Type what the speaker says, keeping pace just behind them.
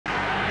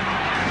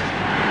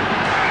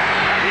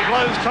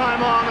Close time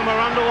on, and we're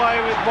underway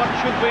with what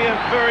should be a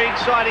very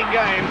exciting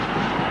game.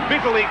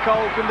 Bitterly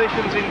cold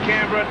conditions in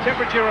Canberra,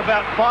 temperature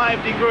about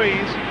 5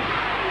 degrees.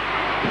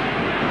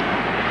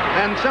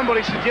 And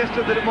somebody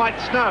suggested that it might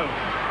snow.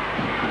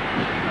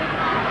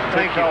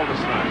 Thank you. Cold to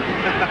snow.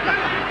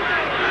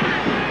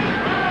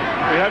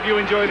 We hope you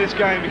enjoy this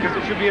game because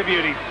it should be a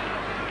beauty.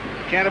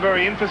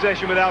 Canterbury in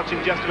possession with Alchin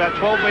just about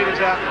 12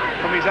 metres out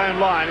from his own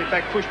line. In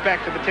fact, pushed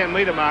back to the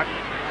 10-metre mark.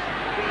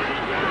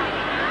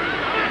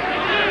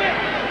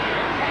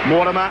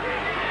 Mortimer.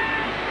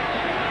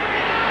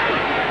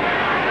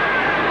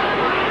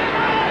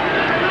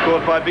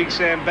 Caught by Big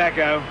Sam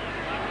Backo.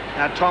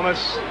 Now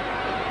Thomas.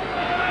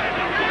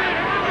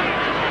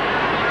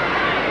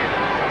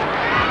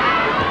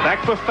 Back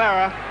for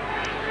Farah.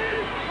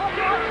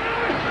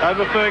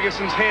 Over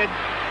Ferguson's head.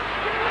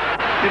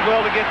 Did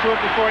well to get to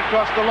it before it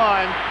crossed the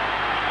line.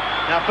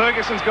 Now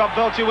Ferguson's got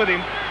Belcher with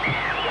him.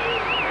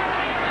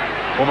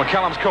 Well,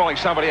 McCullum's calling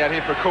somebody out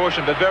here for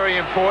caution, but very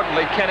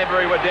importantly,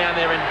 Canterbury were down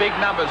there in big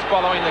numbers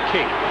following the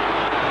kick.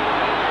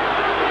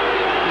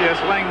 Yes,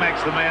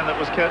 Langmack's the man that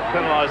was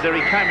penalised there.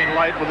 He came in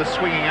late with a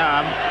swinging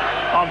arm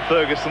on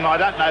Ferguson. I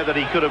don't know that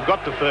he could have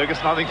got to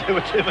Ferguson. I think there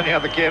were too many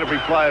other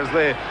Canterbury players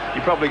there. He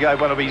probably gave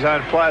one of his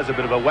own players a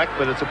bit of a whack,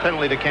 but it's a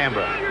penalty to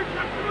Canberra.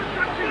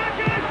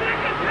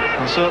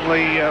 Well,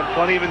 certainly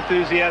plenty of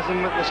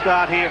enthusiasm at the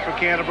start here for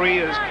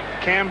Canterbury as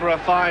Canberra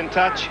fine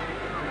touch.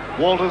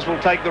 Walters will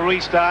take the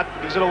restart,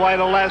 gives it away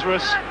to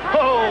Lazarus.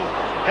 Oh,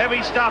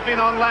 heavy stuff in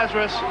on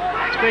Lazarus.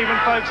 Stephen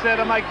Folkes there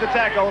to make the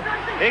tackle.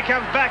 Here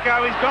comes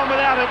Backo, he's gone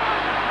without it.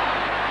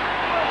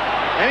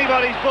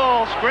 Anybody's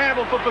ball,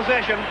 scramble for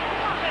possession.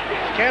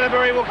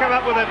 Canterbury will come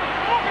up with it.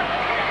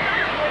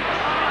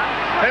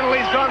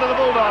 Penalty's gone to the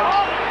Bulldogs.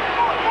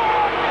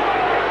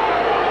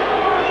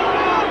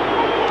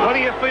 What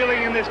are you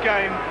feeling in this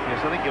game?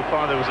 Yes, I think you'll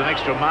find there was an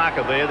extra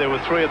marker there. There were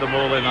three of them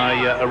all in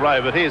a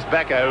row, but here's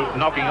Backo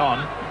knocking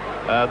on.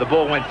 The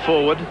ball went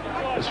forward.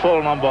 It's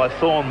fallen on by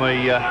Thorne,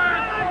 the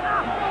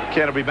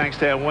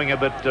Canterbury-Bankstown winger,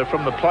 but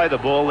from the play of the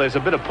ball, there's a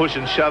bit of push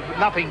and shove.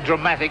 Nothing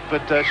dramatic,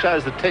 but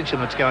shows the tension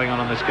that's going on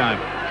in this game.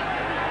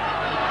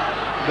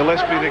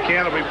 Gillespie, the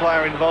Canterbury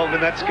player involved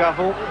in that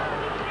scuffle.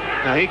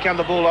 Now here come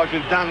the Bulldogs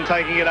with Dunn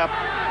taking it up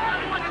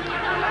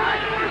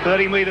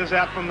 30 metres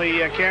out from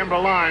the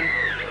Canberra line.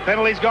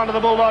 Penalty's gone to the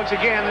Bulldogs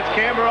again. It's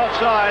Canberra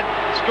offside.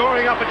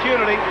 Scoring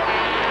opportunity.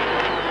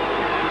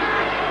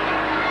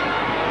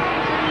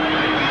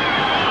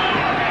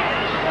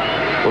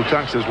 Well,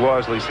 Tunks has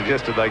wisely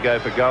suggested they go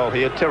for goal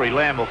here. Terry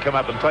Lamb will come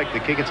up and take the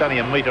kick. It's only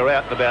a metre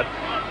out and about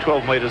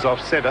 12 metres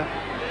off centre.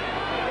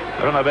 I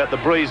don't know about the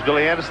breeze,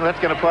 Billy Anderson. That's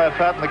going to play a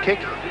part in the kick.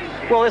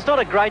 Well, there's not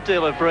a great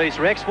deal of breeze,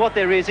 Rex. What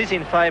there is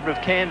in favour of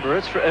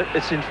Canberra.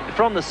 It's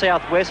from the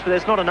southwest, but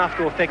there's not enough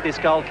to affect this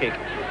goal kick.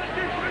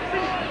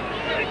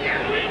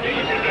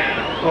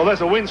 Well,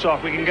 that's a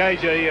windsock. We can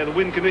gauge the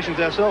wind conditions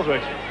ourselves,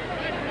 Rex.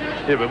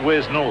 Yeah, but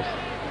where's north?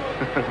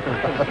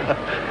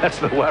 That's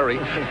the worry.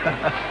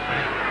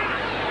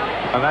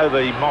 I know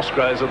the moss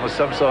grows on the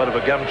subside of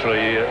a gum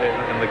tree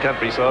in the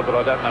countryside, but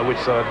I don't know which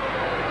side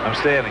I'm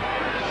standing.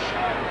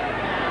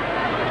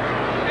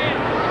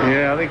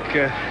 Yeah, I think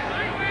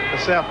the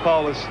South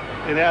Pole is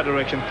in our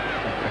direction.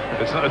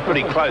 It's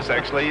pretty close,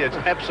 actually. It's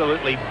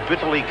absolutely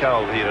bitterly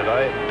cold here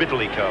today.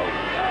 Bitterly cold.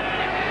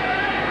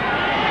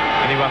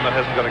 Anyone that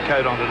hasn't got a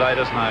coat on today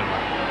doesn't own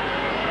one.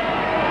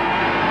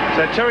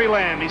 So Terry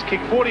Lamb, he's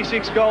kicked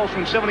 46 goals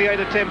from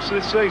 78 attempts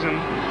this season,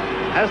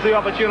 has the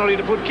opportunity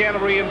to put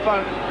Canterbury in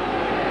front.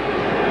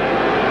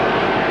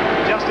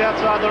 Just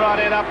outside the right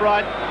hand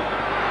upright.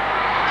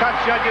 Touch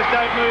judges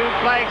don't move,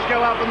 flags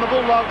go up and the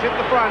Bulldogs hit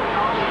the front.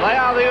 They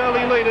are the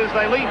early leaders.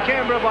 They lead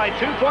Canberra by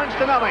 2 points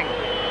to nothing.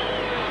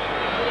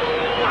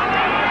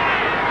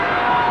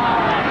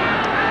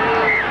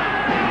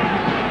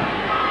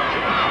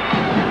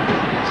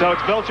 So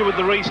it's Belcher with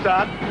the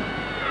restart.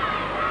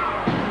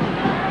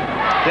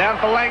 Down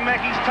for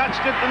Langmack, he's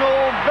touched it and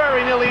all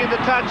very nearly into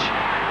touch.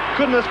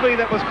 Goodness me,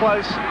 that was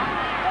close.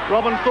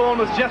 Robin Thorne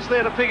was just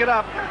there to pick it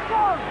up.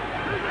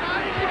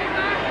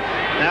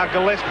 Now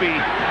Gillespie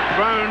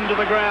thrown to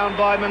the ground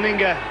by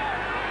Meninga.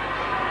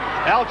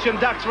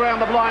 Alchin ducks around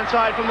the blind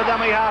side from the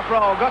dummy half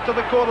roll. Got to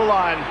the quarter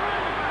line.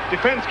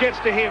 Defence gets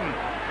to him.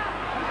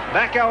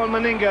 Backo and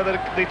Meninga,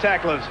 the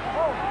tacklers.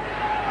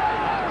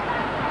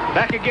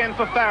 Back again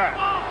for Farah.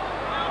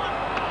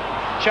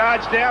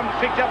 Charged down,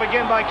 picked up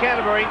again by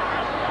Canterbury.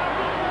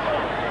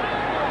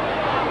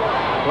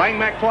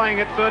 Langmack playing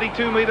it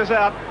 32 metres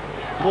out.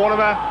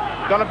 Mortimer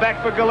got it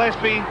back for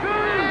Gillespie.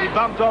 He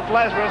bumped off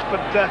Lazarus,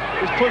 but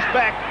was pushed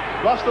back.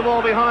 Lost the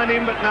ball behind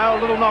him, but no, a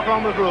little knock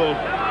on was ruled.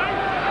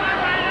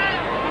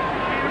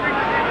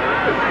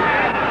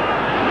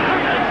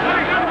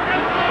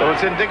 Well,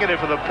 it's indicative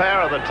of the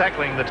power of the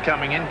tackling that's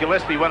coming in.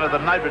 Gillespie, one of the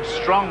noted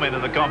strongmen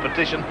in the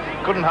competition,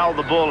 couldn't hold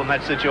the ball in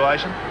that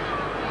situation.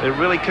 They're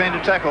really keen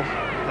to tackle.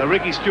 So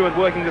Ricky Stewart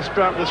working the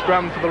scrum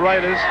for the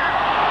Raiders.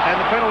 And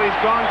the penalty's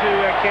gone to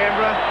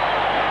Canberra.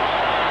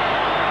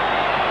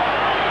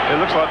 It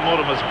looks like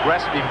Mortimer's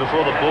grasped him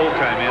before the ball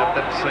came out.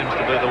 That seems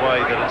to be the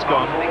way that it's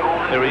gone.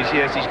 There he is.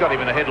 Yes, he's got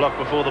him in a headlock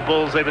before the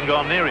ball's even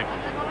gone near him.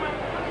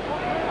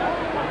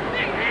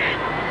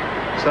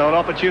 So an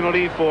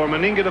opportunity for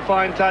Meninga to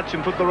find touch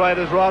and put the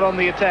Raiders right on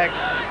the attack.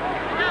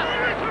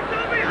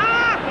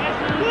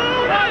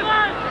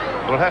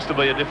 Well, it has to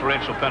be a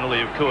differential penalty,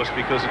 of course,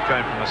 because it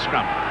came from a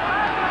scrum.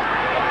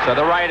 So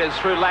the Raiders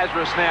through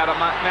Lazarus now to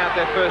mount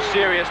their first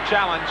serious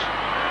challenge.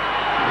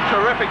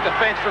 Terrific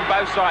defence from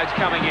both sides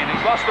coming in.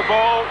 He's lost the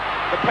ball.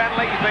 The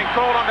penalty, he's been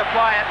called on to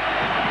play it.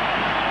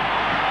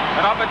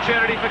 An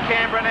opportunity for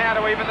Canberra now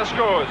to even the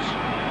scores.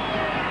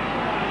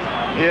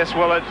 Yes,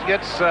 well, it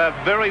gets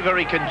very,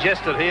 very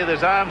congested here.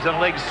 There's arms and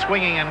legs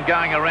swinging and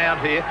going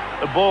around here.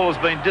 The ball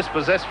has been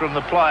dispossessed from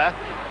the player.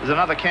 There's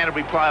another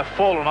Canterbury player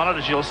fallen on it,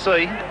 as you'll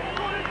see.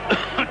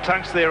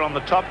 Tunks there on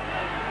the top.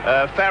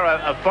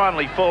 Farah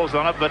finally falls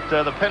on it, but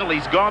the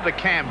penalty's gone to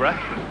Canberra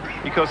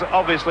because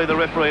obviously the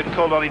referee had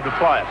called on him to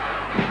play it.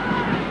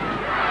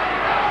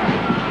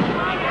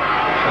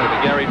 So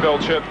to Gary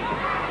Belcher,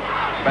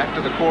 back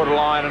to the quarter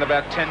line and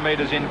about 10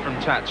 metres in from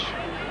touch.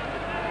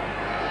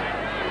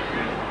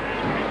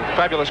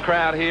 Fabulous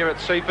crowd here at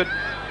Seiffert.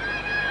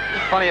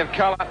 Plenty of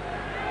colour.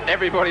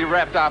 Everybody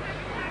wrapped up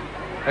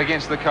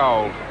against the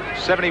cold.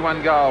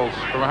 71 goals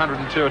for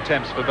 102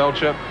 attempts for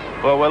Belcher.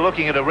 Well, we're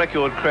looking at a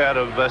record crowd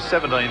of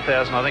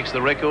 17,000, I think is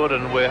the record,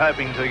 and we're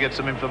hoping to get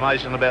some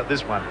information about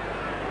this one.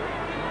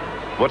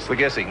 What's the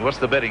guessing? What's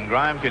the betting,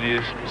 Graham? Can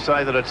you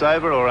say that it's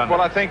over or under?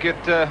 Well, I think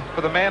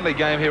for the Manly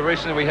game here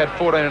recently we had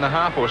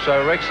 14.5 or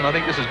so, Rex, and I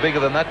think this is bigger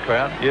than that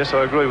crowd. Yes,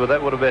 I agree with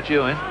that. What about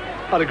you, Ian?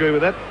 I'd agree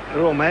with that.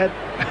 They're all mad.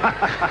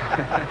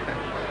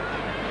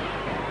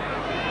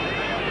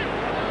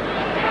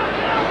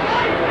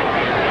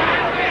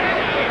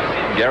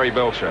 Gary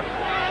Belcher.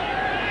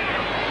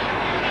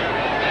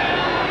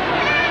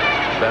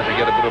 About to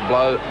get a bit of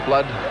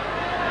blood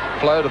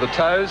flow to the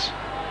toes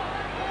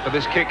for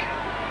this kick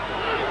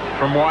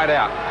from wide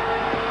out.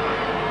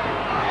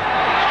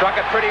 Struck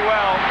it pretty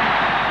well.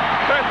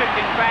 Perfect,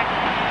 in fact.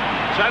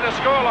 So the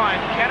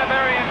scoreline,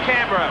 Canterbury and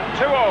Canberra,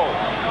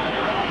 2-2.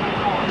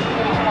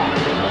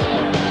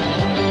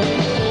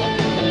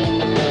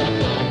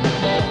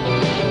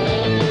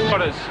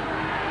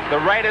 The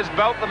Raiders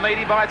belt the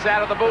meaty bites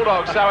out of the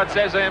Bulldogs, so it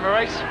says, Ian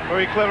Maurice.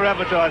 Very clever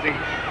advertising.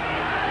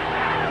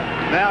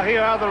 Now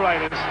here are the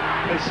Raiders.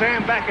 There's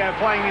Sam Bacco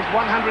playing his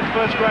 100th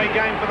first grade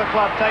game for the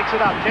club. Takes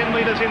it up 10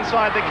 metres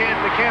inside the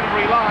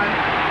Canterbury line.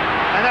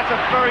 And that's a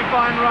very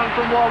fine run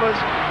from Walters.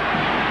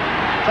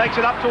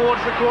 Takes it up towards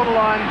the quarter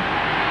line.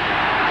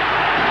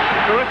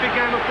 Terrific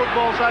game of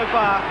football so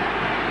far.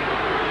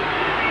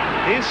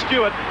 Here's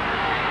Stewart.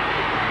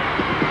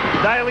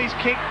 Daly's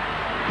kick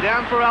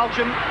down for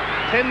Alchin.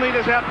 10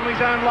 metres out from his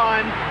own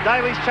line.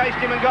 Daly's chased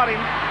him and got him.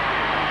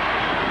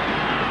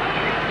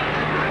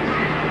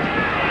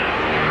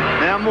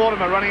 Now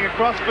Mortimer running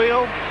across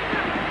field,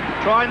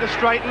 trying to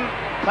straighten,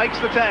 takes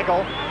the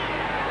tackle.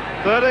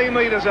 13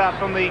 metres out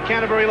from the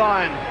Canterbury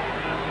line.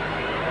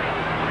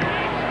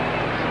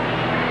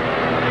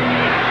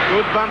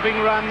 Good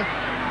bumping run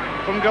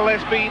from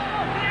Gillespie.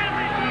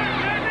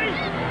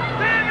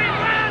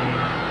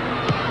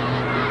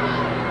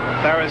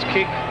 Farah's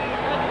kick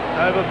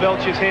over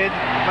Belcher's head,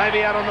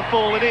 maybe out on the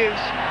full. It is.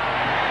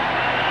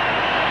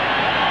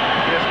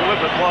 Yes,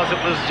 well, if it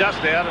was just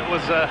out. It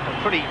was a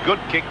pretty good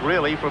kick,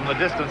 really, from the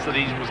distance that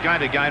he was going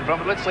to gain from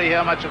it. Let's see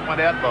how much it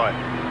went out by.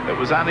 It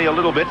was only a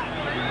little bit,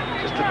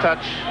 just a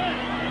touch.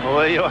 Well,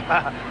 there you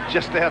are,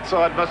 just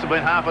outside. Must have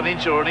been half an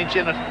inch or an inch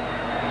in it.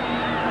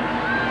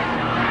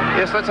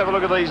 Yes, let's have a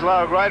look at these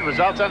lower grade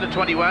results. Under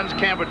 21s,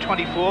 Canberra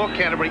 24,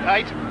 Canterbury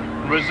 8.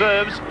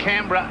 Reserves,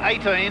 Canberra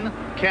 18,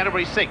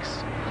 Canterbury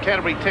 6.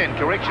 Canterbury 10,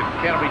 correction,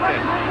 Canterbury 10.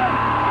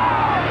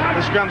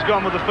 The scrum's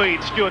gone with the feed.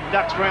 Stewart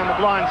ducks around the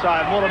blind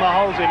side. Mortimer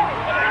holds him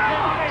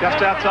just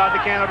outside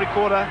the Canterbury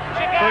quarter.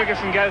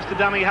 Ferguson goes to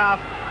dummy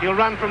half. He'll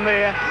run from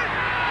there.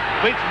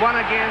 Beats one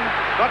again.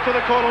 Got to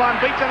the quarter line.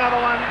 Beats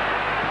another one.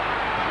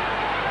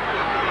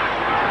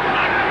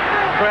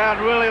 The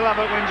crowd really love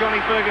it when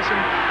Johnny Ferguson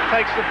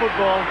takes the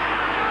football.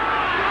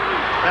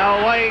 Now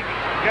away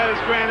goes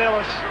Grant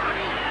Ellis.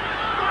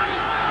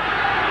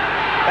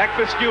 Back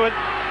for Stewart.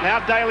 Now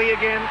Daly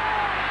again,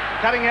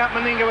 cutting out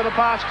Meninga with a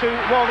pass to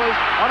Walters.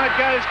 On it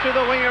goes to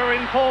the winger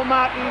in Paul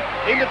Martin.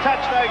 Into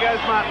touch though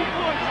goes Martin.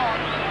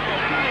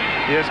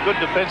 Yes, good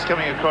defence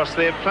coming across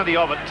there. Plenty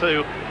of it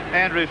too.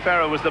 Andrew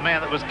Farah was the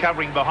man that was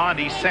covering behind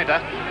his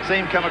centre.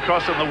 See him come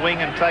across on the wing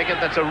and take it.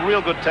 That's a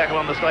real good tackle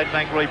on the State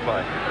Bank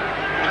replay.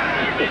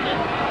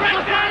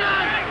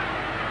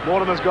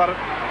 Mortimer's got it.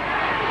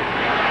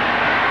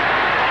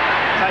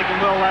 Taken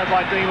well though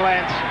by Dean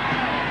Lance.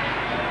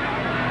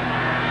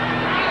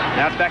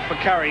 Now it's back for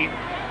Curry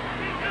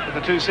with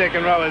the 2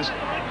 second rowers.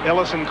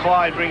 Ellis and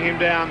Clyde bring him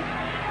down.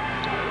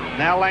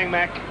 Now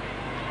Langmack.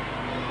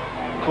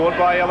 Caught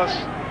by Ellis.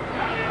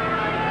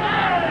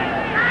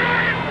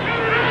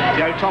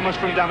 Joe Thomas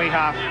from dummy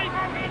half.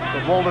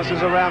 But Walters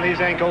is around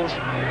his ankles.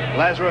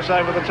 Lazarus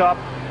over the top.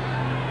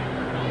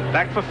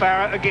 Back for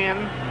Farah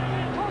again.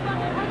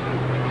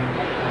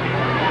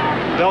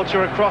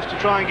 Belcher across to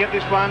try and get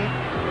this one,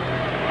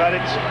 but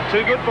it's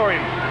too good for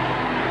him.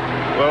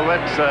 Well,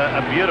 that's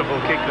a beautiful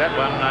kick, that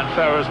one, and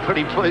Farrell's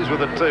pretty pleased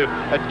with it too.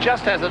 It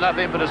just has enough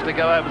impetus to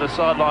go over the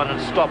sideline and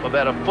stop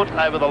about a foot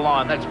over the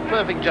line. That's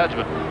perfect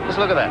judgment. Just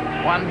look at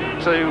that. 1,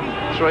 2,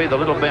 3, the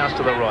little bounce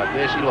to the right.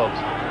 There she lobs.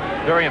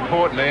 Very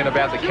important, Ian,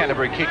 about the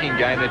Canterbury kicking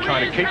game. They're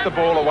trying to keep the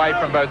ball away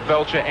from both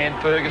Belcher and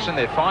Ferguson.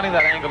 They're finding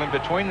that angle in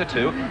between the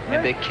two,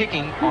 and they're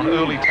kicking on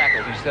early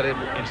tackles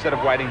instead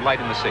of waiting late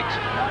in the six.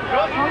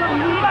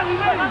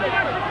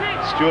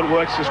 Stewart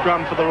works the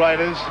scrum for the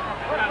Raiders.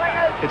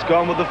 It's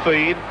gone with the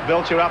feed.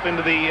 Belcher up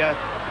into the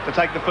to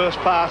take the first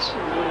pass,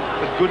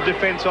 with good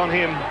defence on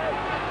him.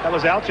 That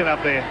was Alchin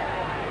up there.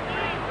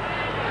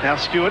 Now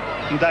Stewart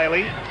and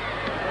Daly.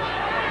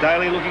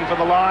 Daly looking for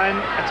the line.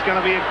 It's going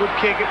to be a good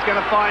kick. It's going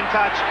to find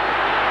touch.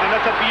 And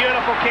that's a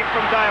beautiful kick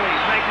from Daly.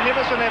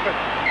 Magnificent effort.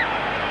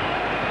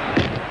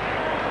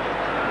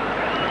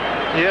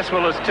 Yes,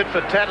 well, it's tit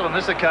for tat on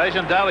this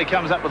occasion. Daly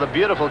comes up with a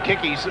beautiful kick.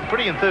 He's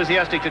pretty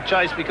enthusiastic to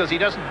chase because he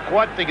doesn't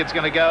quite think it's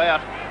going to go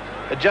out.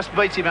 It just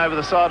beats him over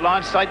the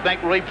sideline. State Bank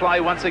replay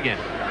once again.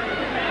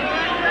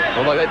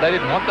 Well, they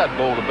didn't want that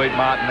ball to beat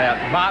Martin out.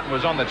 Martin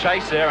was on the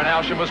chase there, and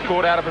Alsham was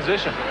caught out of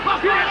position.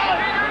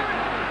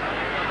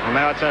 Well,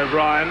 now it's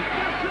O'Brien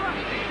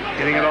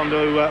getting it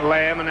onto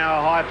Lamb, and now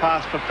a high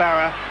pass for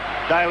Farah.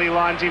 Daly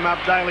lines him up.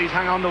 Daly's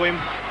hung on to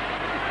him.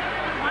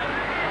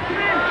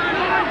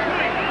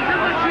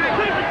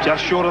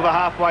 Just short of the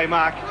halfway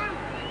mark.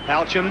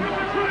 Alchin.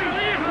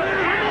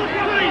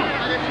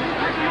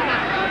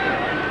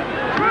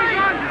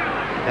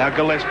 Now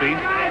Gillespie.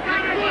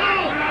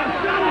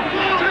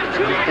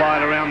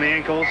 Flying around the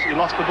ankles. He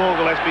lost the ball,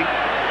 Gillespie.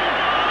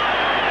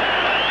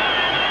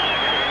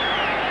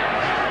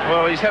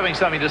 Well, he's having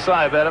something to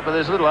say about it, but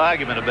there's a little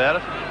argument about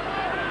it.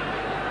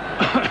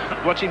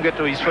 Watch him get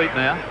to his feet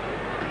now.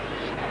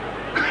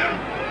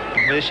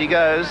 There she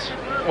goes.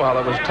 Well,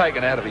 it was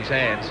taken out of his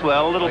hands.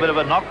 Well, a little bit of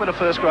a knock, but a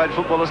first-grade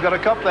footballer's got to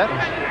cop that.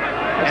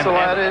 That's the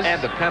way it is.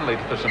 And the penalty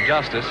for some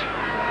justice.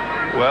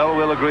 Well,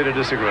 we'll agree to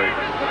disagree.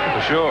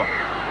 For sure.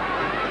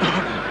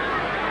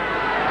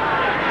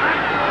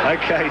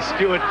 Okay,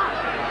 Stewart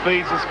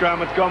feeds the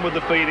scrum. It's gone with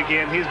the feed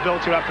again. Here's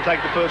Belcher up to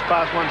take the first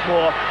pass once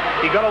more.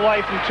 He got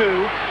away from 2,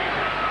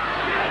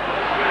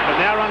 but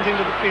now runs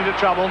into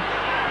trouble.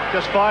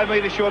 Just 5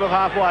 metres short of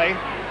halfway.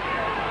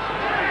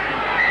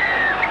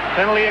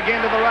 Penalty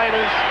again to the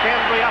Raiders.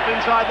 Canterbury up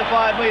inside the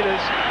 5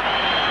 metres.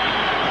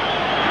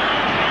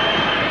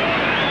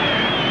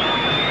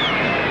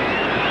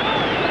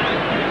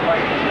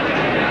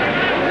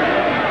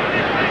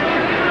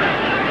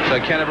 So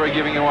Canterbury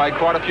giving away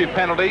quite a few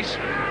penalties.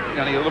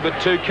 Only a little bit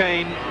too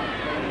keen.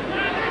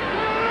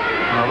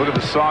 Now look at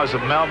the size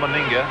of Mal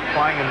Meninga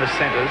playing in the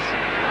centres.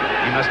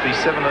 He must be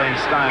 17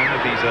 stone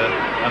if he's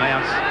an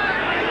ounce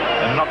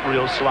and not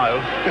real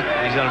slow.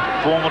 He's a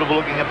formidable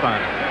looking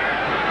opponent.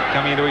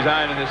 Coming into his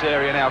own in this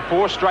area now.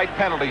 4 straight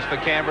penalties for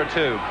Canberra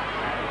too.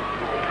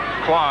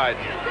 Clyde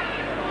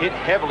hit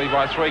heavily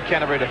by 3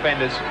 Canterbury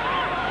defenders.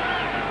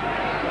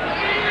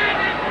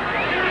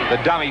 The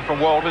dummy from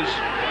Walters,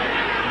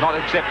 not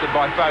accepted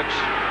by Folks.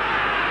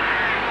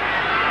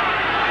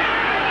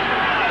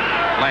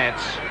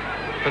 Lance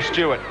for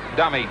Stewart.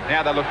 Dummy.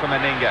 Now they look for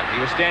Meninga. He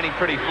was standing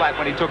pretty flat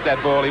when he took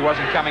that ball. He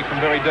wasn't coming from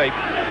very deep.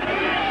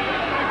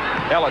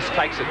 Ellis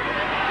takes it.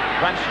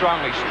 Runs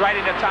strongly. Straight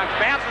into touch.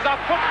 Bounces off.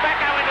 Puts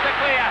Backo into the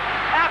clear.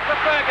 Out for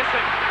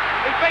Ferguson.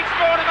 He beats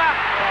Mortimer.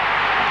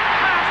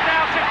 Past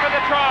Alchin for the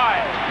try.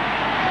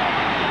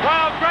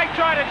 Well, great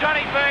try to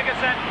Johnny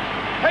Ferguson.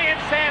 He and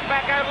Sam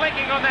Backo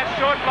linking on that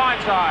short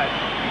blind side.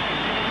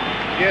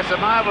 Yes, a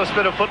marvellous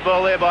bit of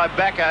football there by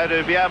Backo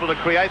to be able to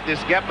create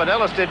this gap, but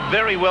Ellis did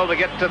very well to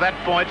get to that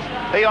point.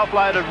 He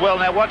offloaded well.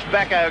 Now watch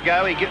Backo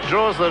go. He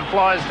draws the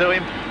flies to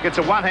him, gets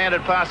a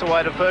one-handed pass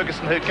away to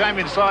Ferguson, who came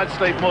inside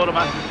Steve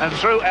Mortimer and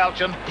through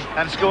Alchin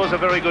and scores a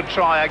very good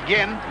try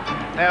again.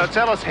 Now it's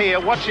Ellis here.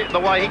 Watch it, the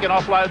way he can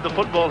offload the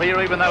football here,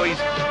 even though he's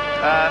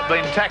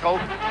been tackled.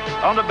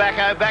 On to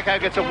Backo. Backo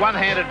gets a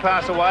one-handed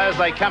pass away as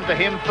they come to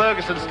him.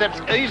 Ferguson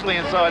steps easily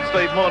inside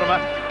Steve Mortimer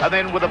and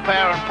then with the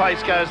power and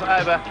pace goes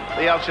over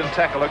the Alchin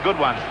tackle. A good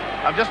one.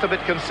 I'm just a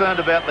bit concerned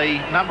about the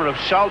number of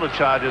shoulder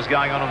charges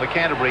going on the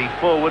Canterbury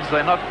forwards.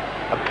 They're not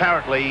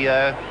apparently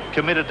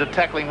committed to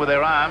tackling with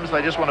their arms.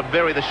 They just want to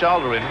bury the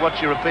shoulder in.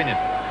 What's your opinion?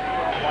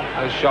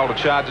 Those shoulder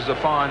charges are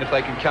fine if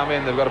they can come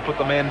in. They've got to put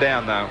the man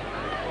down though.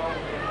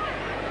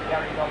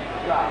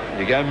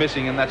 You go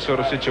missing in that sort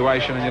of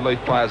situation and you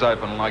leave players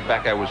open like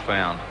Backo was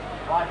found.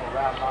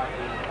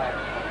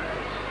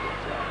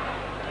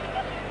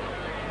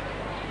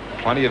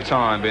 Plenty of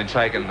time being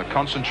taken. The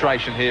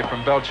concentration here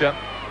from Belcher.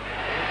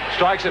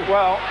 Strikes it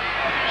well,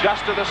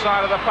 just to the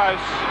side of the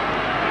post.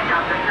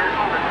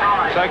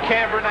 So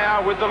Canberra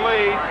now with the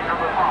lead,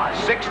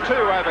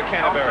 6-2 over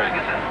Canterbury.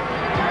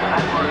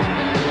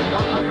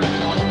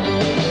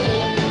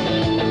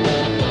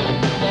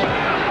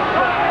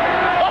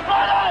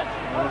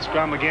 The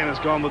scrum again has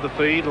gone with the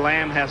feed.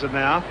 Lamb has it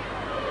now.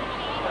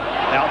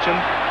 Alchin.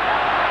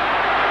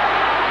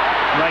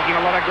 Making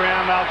a lot of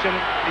ground, Alchin.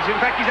 In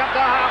fact, he's up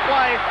to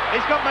halfway.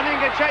 He's got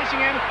Meninga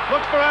chasing him.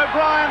 Looks for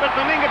O'Brien, but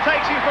Meninga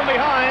takes him from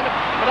behind.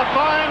 But a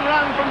fine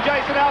run from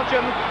Jason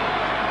Alchin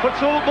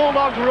puts all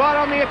Bulldogs right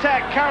on the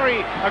attack.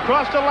 Curry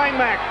across to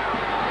Langmack.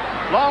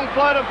 Long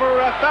floater for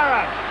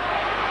Farah.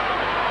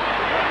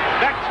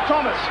 Back to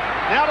Thomas.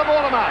 Now to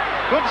Mortimer.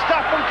 Good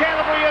stuff from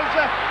Canterbury as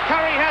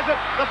Curry has it.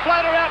 The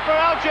floater out for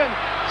Alchin.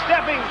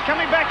 Stepping,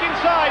 coming back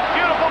inside.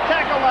 Beautiful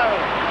tackle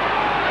though.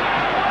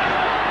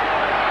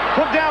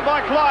 Put down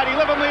by Clyde,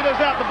 11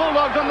 metres out. The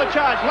Bulldogs on the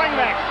charge.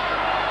 Langmack.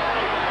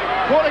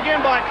 Caught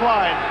again by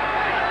Clyde.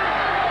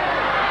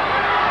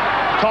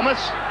 Thomas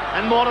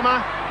and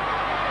Mortimer.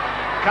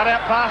 Cut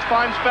out pass,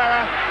 finds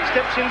Farah.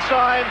 Steps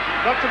inside.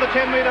 Got to the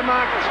 10-metre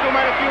mark. Still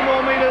made a few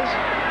more metres.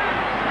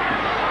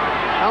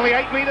 Only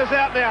 8 metres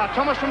out now.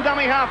 Thomas from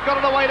dummy half. Got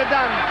it away to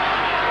Dunn.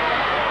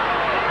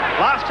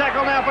 Last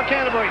tackle now for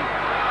Canterbury.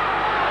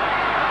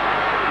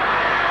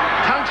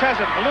 Tunks has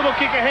it. A little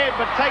kick ahead,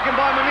 but taken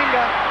by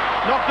Meninga.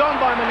 Knocked on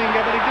by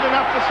Meninga, but he did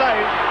enough to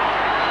save.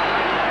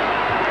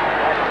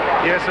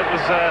 Yes, it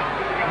was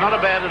not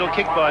a bad little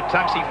kick by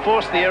Tunks. He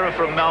forced the error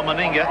from Mal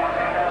Meninga.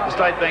 The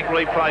State Bank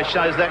replay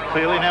shows that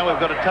clearly. Now we've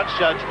got a touch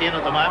judge in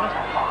at the moment.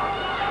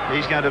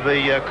 He's going to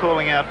be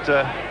calling out,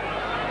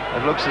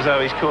 it looks as though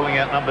he's calling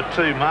out number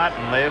 2,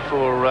 Martin, there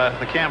for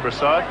the Canberra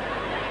side.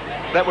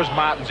 That was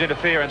Martin's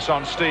interference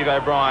on Steve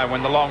O'Brien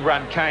when the long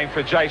run came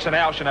for Jason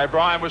Alchin.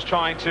 O'Brien was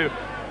trying to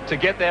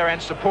get there and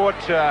support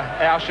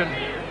Alchin,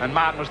 and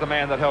Martin was the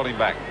man that held him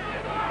back.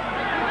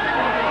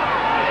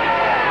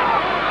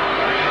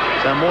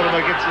 So Mortimer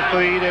gets the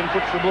feed and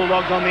puts the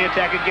Bulldogs on the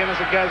attack again as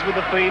it goes with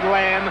the feed.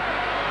 Lamb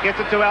gets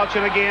it to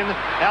Alchin again.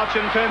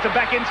 Alchin turns it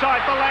back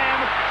inside for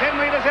Lamb. 10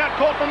 metres out,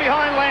 caught from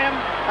behind Lamb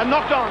and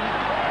knocked on.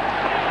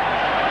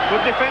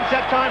 Good defence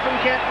that time from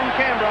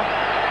Canberra.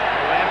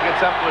 Lamb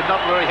gets up, we're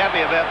not very happy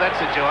about that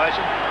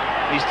situation.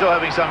 He's still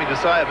having something to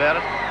say about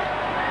it.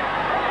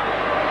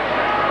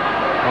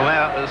 Well,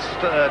 now, as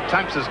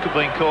Tunks has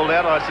been called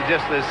out, I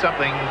suggest there's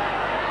something,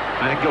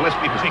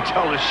 Gillespie being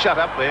told to shut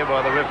up there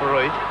by the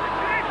referee.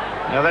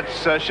 Now, that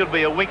should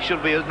be a wink,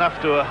 should be enough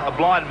to a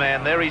blind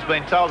man there. He's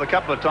been told a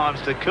couple of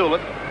times to cool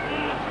it.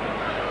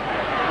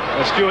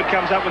 Well, Stewart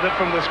comes up with it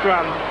from the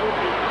scrum.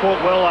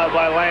 Caught well, though,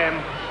 by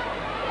Lamb.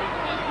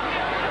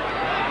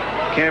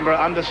 Canberra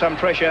under some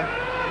pressure.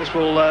 This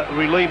will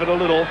relieve it a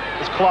little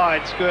as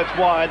Clyde skirts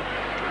wide.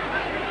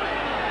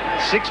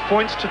 6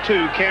 points to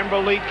 2.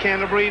 Canberra lead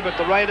Canterbury, but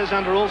the Raiders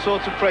under all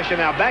sorts of pressure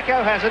now. Backo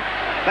has it.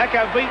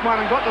 Backo beat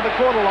one and got to the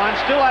quarter line.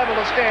 Still able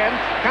to stand.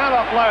 Can't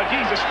offload.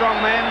 He's a strong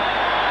man.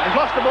 He's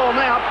lost the ball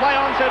now. Play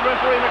on, said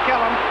referee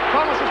McCallum.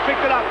 Thomas has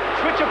picked it up.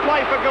 Switch of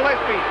play for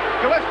Gillespie.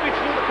 Gillespie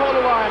through the quarter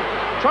line.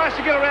 Tries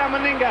to get around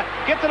Meninga.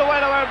 Gets it away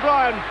to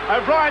O'Brien.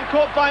 O'Brien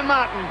caught by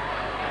Martin.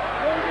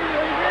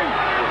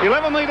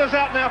 11 metres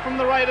out now from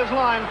the Raiders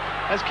line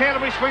as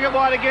Canterbury swing it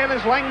wide again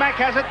as Langmack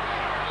has it.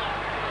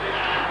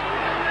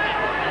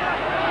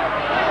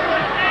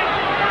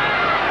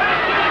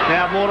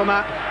 Now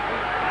Mortimer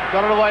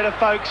got it away to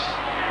Folkes.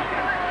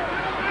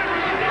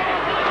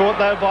 Caught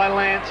though by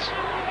Lance.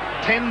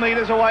 10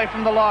 metres away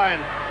from the line.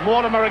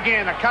 Mortimer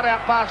again. A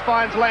cut-out pass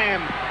finds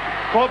Lamb.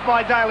 Caught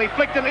by Daly.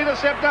 Flicked an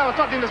intercept. No, it's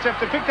not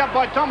intercepted. Picked up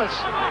by Thomas.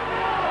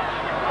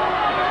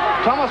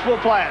 Thomas will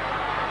play it.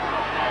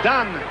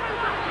 Dunn.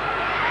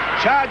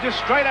 Charges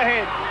straight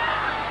ahead.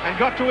 And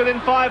got to within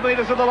 5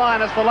 metres of the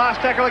line. It's the last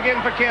tackle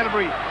again for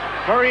Canterbury.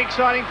 Very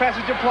exciting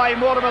passage of play.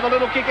 Mortimer, the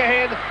little kick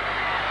ahead.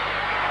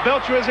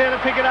 Belcher is there to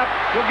pick it up.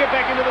 He'll get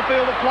back into the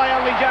field of play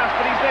only just,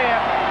 but he's there.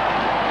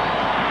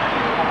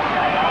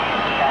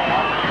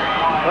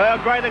 Well,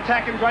 great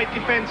attack and great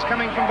defence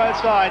coming from both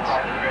sides.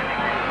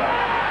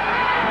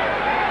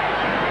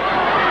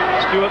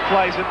 Stewart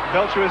plays it.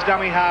 Belcher is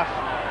dummy half.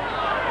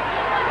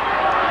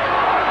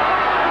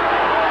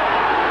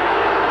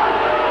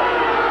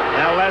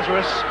 Now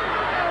Lazarus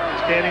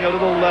standing a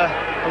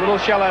little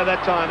shallow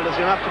that time, but it's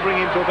enough to bring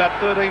him to about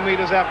 13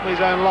 metres out from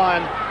his own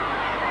line.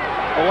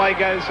 Away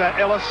goes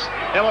Ellis.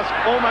 Ellis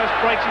almost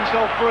breaks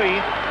himself free.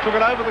 Took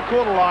it over the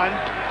quarter line.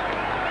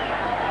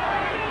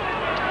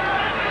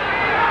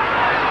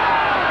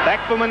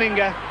 Back for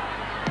Meninga.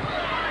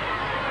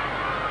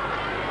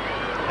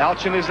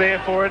 Alchin is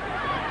there for it.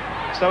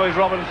 So is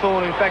Robin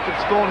Thorne. In fact,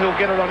 it's Thorne who'll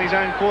get it on his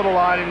own quarter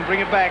line and bring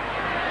it back.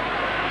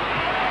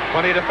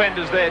 Plenty of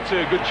defenders there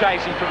too. Good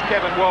chasing from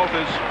Kevin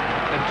Walters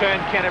and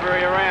turned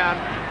Canterbury around.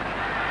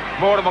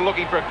 Mortimer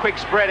looking for a quick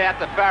spread out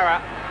to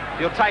Farah.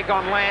 He'll take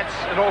on Lance,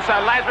 and also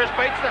Lazarus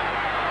beats them.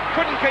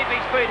 Couldn't keep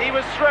his feet. He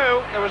was through.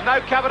 There was no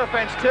cover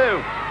defence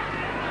too.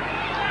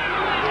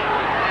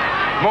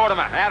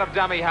 Mortimer out of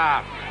dummy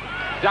half.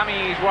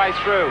 Dummying his way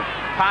through.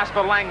 Pass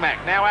for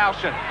Langmack. Now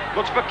Alchin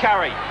looks for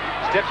Curry.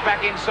 Steps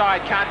back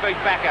inside. Can't beat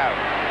Backo.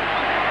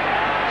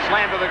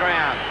 Slam to the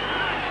ground.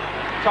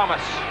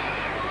 Thomas.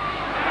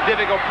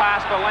 Difficult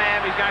pass for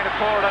Lamb. He's going to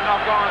pour it a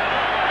knock on.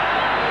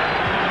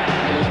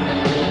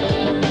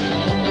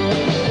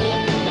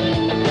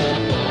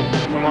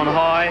 From on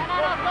high,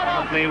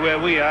 not near where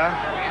we are.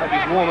 Hope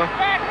he's warmer.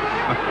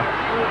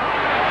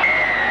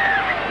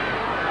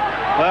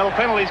 Well,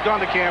 penalty's gone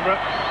to Canberra.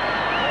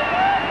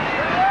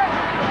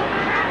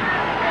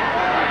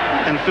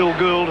 And Phil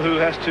Gould, who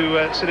has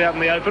to sit out in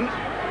the open.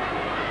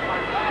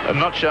 And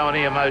not show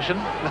any emotion.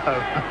 No.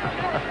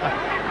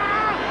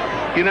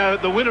 You know,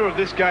 the winner of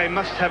this game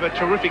must have a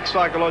terrific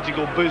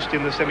psychological boost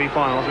in the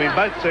semi-finals. I mean,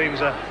 both teams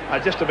are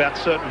just about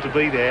certain to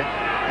be there.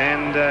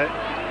 And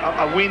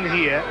a win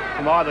here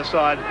from either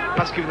side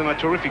must give them a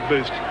terrific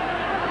boost.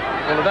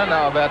 Well, I don't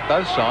know about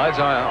both sides.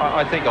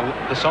 I think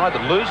the side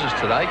that loses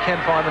today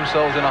can find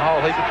themselves in a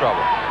whole heap of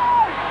trouble.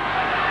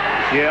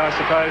 Yeah, I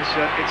suppose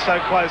it's so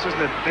close, isn't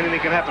it?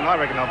 Anything can happen. I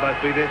reckon they'll both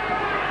be there.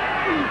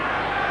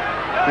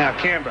 Now,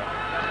 Canberra.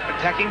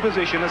 Attacking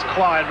position as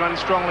Clyde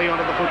runs strongly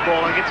onto the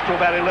football and gets to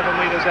about 11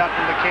 metres out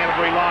from the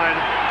Canterbury line.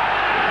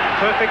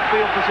 Perfect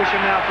field position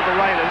now for the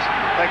Raiders.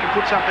 They can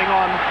put something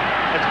on.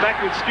 It's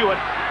back with Stewart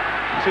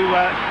to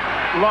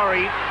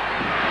Laurie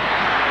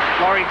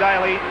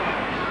Daly.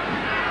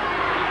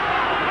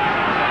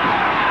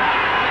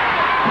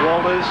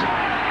 Walters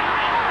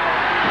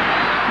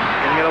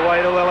can get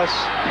away to Ellis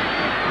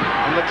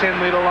on the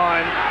 10-metre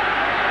line.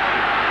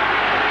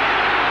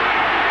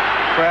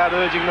 Crowd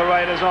urging the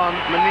Raiders on.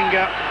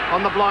 Meninga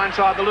on the blind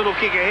side, the little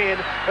kick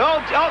ahead.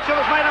 Altschul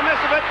has made a mess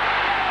of it.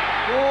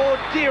 Oh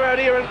dear, a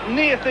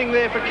near thing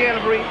there for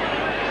Canterbury.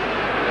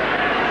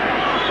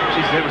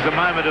 Geez, there was a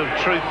moment of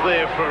truth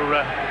there for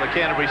the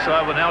Canterbury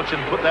side when Altschul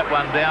put that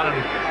one down, and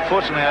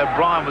fortunately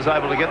O'Brien was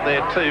able to get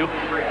there too.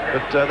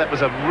 But that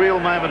was a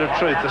real moment of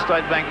truth. The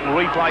State Bank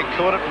replay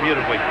caught it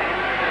beautifully.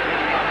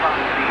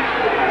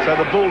 So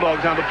the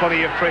Bulldogs under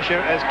plenty of pressure,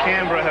 as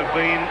Canberra have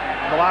been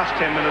the last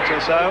 10 minutes or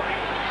so.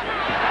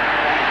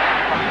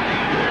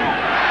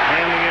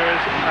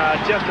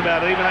 Just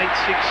about even. 8-6.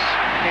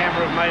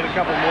 Canberra have made a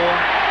couple more.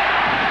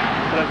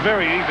 But a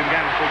very even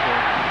game of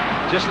football.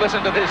 Just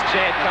listen to this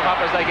chant come up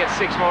as they get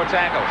 6 more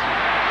tackles.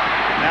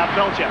 Now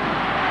Belcher.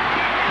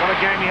 What a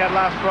game he had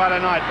last Friday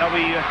night. They'll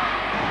be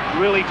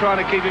really trying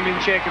to keep him in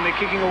check, and they're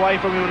kicking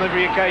away from him on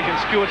every occasion.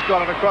 Stewart's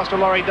got it across to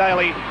Laurie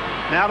Daly.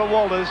 Now to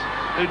Walters,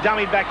 who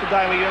dummied back to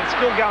Daly. And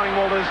still going,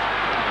 Walters.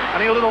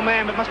 Only a little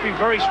man, but must be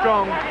very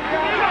strong.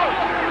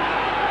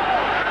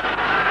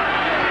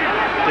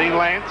 Dean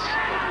Lance.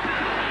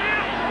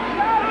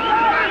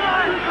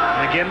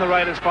 And again, the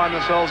Raiders find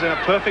themselves in a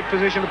perfect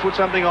position to put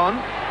something on.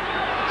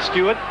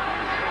 Stewart.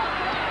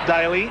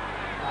 Daly.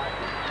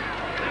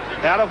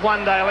 Out of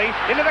one Daly.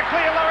 Into the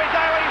clear, Laurie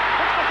Daly.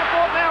 Looks for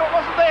support now. It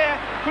wasn't there.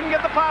 Couldn't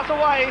get the pass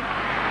away.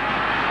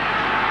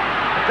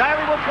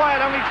 Daly will play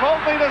it only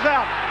 12 metres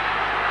out.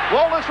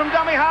 Walters from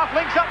dummy half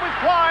links up with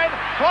Clyde.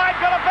 Clyde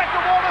got it back to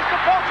Walters to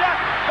Belcher.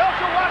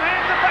 Belcher one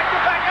hands it back to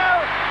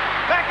Backo.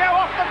 Backo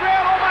off the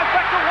ground, almost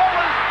back to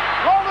Walters.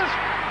 Walters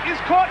is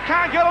caught,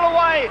 can't get it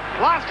away.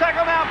 Last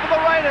tackle now for the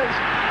Raiders.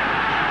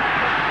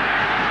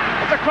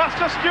 It's across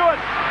to Stewart.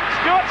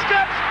 Stewart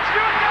steps.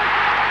 Stewart goes.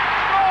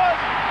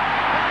 Scores.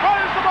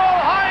 Throws the ball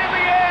high in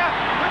the air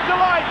with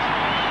delight.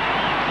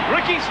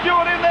 Ricky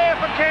Stewart in there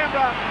for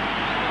Canberra.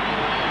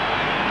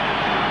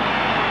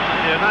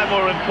 Yeah, no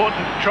more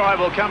important try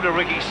will come to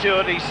Ricky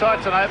Stewart. He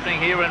sights an opening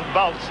here and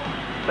bolts.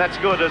 That's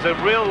good. There's a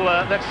real.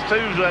 That's 2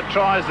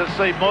 tries that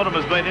Steve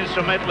Mortimer's been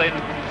instrumental in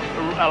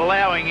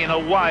allowing in a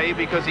way,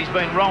 because he's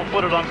been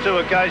wrong-footed on 2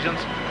 occasions.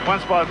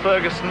 Once by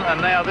Ferguson and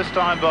now this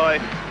time by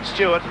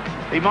Stewart.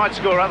 He might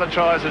score other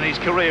tries in his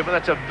career, but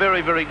that's a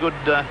very, very good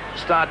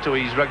start to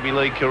his rugby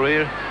league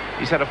career.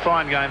 He's had a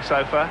fine game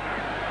so far.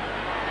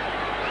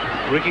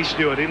 Ricky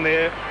Stewart in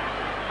there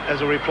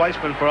as a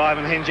replacement for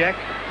Ivan Henjak,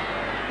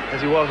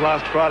 as he was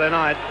last Friday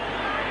night,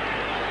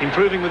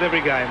 improving with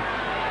every game.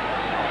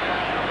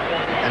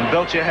 And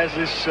Belcher has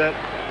this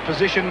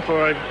position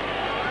for a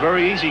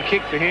very easy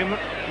kick for him,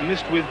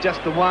 missed with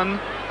just the one.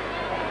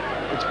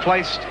 It's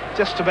placed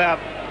just about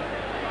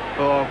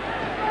a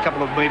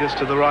couple of metres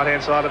to the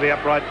right-hand side of the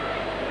upright.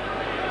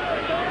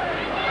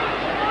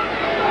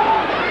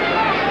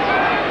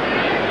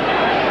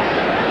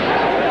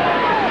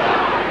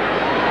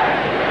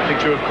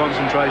 Picture of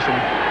concentration,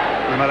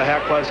 no matter how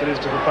close it is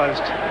to the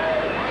post.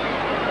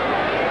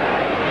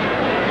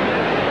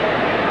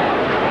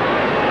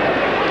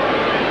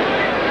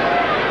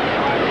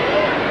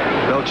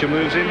 Belcher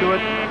moves into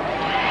it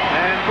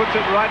and puts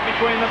it right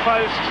between the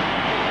posts.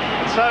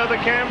 And so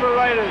the Canberra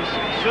Raiders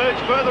surge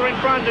further in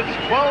front. It's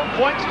 12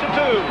 points to 2.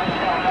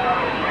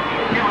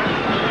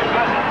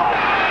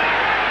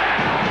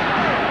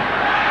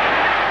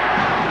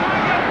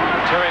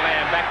 Terry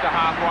Lamb back to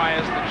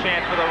halfway as the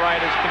chant for the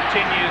Raiders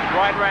continues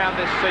right around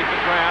this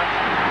Seiffert ground.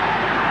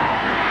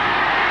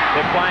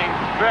 They're playing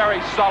very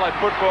solid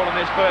football in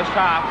this first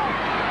half.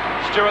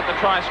 Stewart, the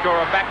try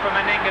scorer, back for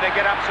Meninga to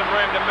get up some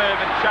room to move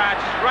and charge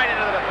straight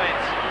into the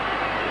defence.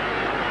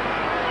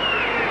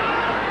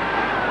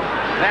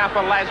 Now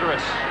for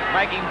Lazarus,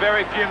 making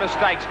very few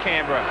mistakes,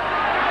 Canberra.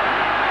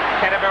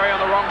 Canterbury on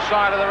the wrong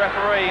side of the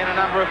referee in a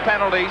number of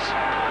penalties.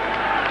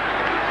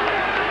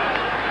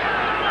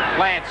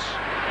 Lance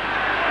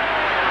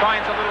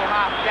finds a little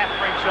half gap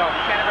for himself.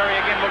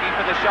 Canterbury again looking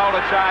for the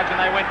shoulder charge, and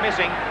they went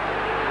missing.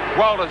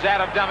 Walters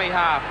out of dummy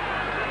half.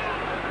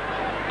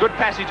 Good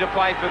passage of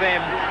play for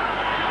them.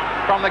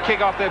 From the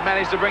kick-off, they've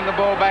managed to bring the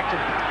ball back to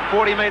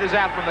 40 metres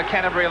out from the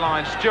Canterbury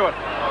line. Stewart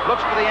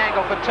looks for the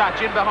angle for touch,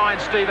 in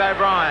behind Steve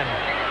O'Brien.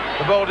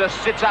 The ball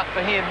just sits up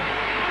for him.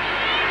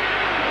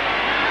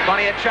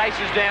 Plenty of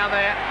chases down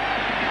there.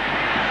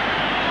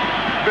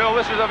 Bill,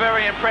 this is a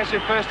very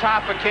impressive first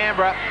half for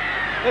Canberra.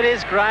 It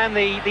is, Graham.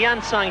 The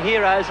unsung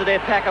heroes are their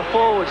pack of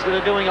forwards that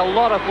are doing a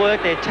lot of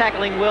work. They're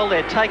tackling well,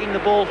 they're taking the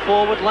ball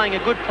forward, laying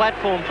a good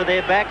platform for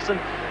their backs, and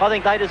I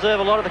think they deserve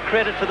a lot of the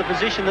credit for the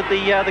position that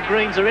the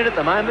Greens are in at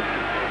the moment.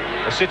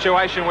 A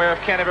situation where if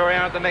Canterbury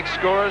aren't the next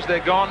scorers, they're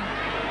gone?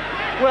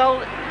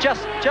 Well,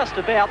 just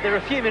about. There are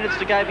a few minutes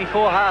to go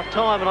before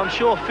half-time, and I'm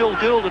sure Phil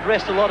Gould would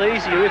rest a lot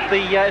easier if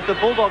the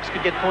Bulldogs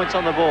could get points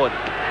on the board.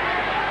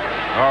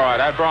 All right,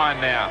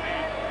 O'Brien now.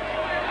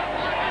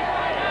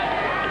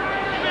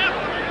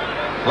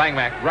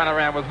 Langmack run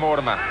around with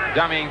Mortimer,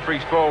 dummying for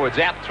his forwards,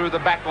 out through the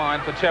back line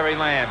for Terry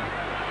Lamb,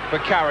 for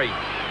Curry.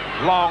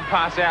 Long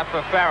pass out for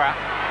Farah.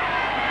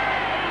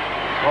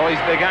 Well,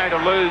 they're going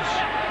to lose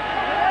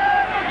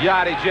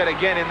yardage yet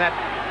again in that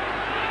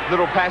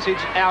little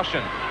passage.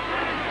 Alshan.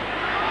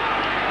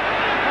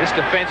 This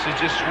defence is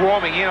just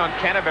swarming in on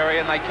Canterbury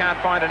and they can't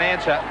find an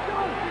answer.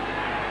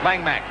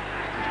 Langmack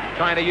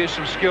trying to use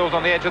some skills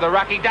on the edge of the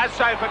ruck. He does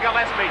so for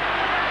Gillespie.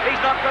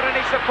 He's not got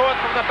any support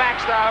from the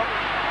backs though.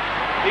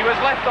 He was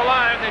left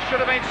alone. There should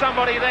have been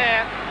somebody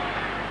there.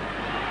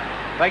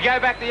 They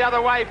go back the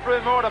other way through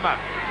Mortimer.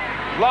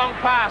 Long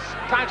pass.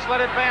 Tunks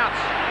let it bounce.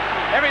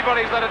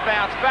 Everybody's let it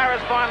bounce.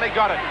 Farah's finally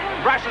got it.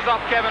 Brushes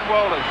off Kevin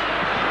Walters.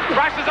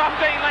 Brushes off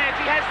Dean Lance.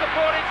 He has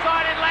support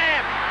inside in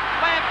Lamb.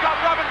 Lamb's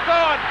got Robin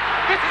Thorne.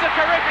 This is a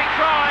terrific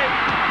try.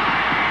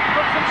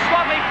 From some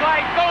sloppy play.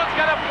 Thorne's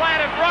going to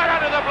plant it right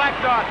under the black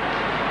dot.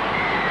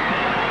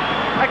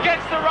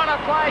 Against the run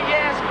of play,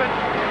 yes, but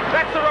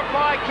that's the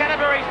reply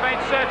Canterbury's been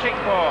searching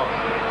for.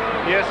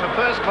 Yes, a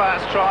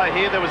first-class try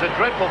here. There was a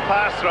dreadful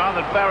pass thrown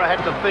that Farah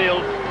had to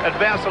field. It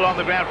bounced along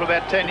the ground for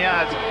about 10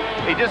 yards.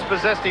 He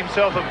dispossessed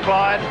himself of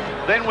Clyde.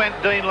 Then went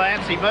Dean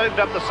Lance. He moved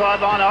up the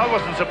sideline. I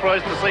wasn't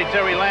surprised to see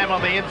Terry Lamb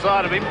on the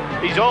inside of him.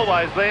 He's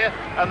always there.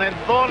 And then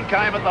Thorne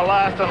came at the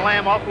last and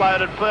Lamb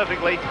offloaded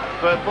perfectly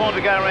for Thorne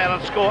to go around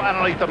and score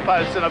underneath the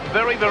post. And a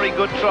very, very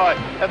good try.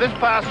 Now this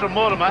pass from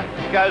Mortimer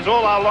goes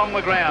all along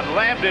the ground.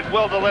 Lamb did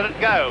well to let it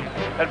go.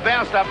 It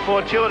bounced up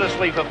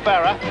fortuitously for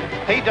Farah.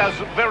 He does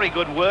very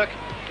good work.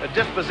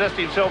 Dispossessed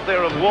himself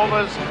there of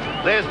Walters.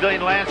 There's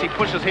Dean Lance. He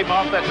pushes him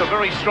off. That's a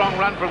very strong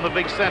run from the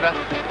big centre.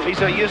 He's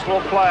a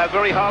useful player,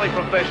 very highly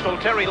professional.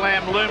 Terry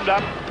Lamb loomed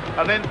up,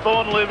 and then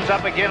Thorne looms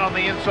up again on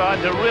the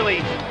inside to really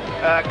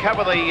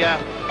cover the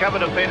cover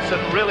defence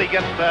and really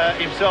get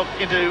himself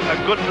into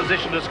a good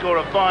position to score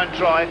a fine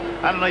try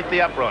underneath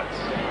the uprights.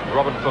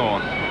 Robin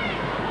Thorne.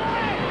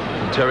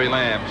 Terry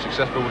Lamb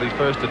successful with his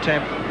first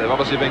attempt. They've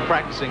obviously been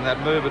practicing that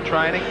move at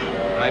training.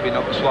 Maybe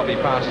not the sloppy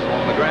passes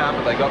along the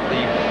ground, but they got the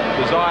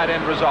desired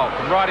end result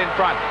from right in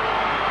front.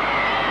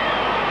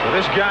 So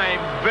this game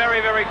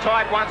very, very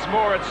tight once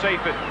more at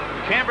Seiffert.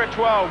 Canberra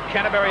 12,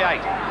 Canterbury 8.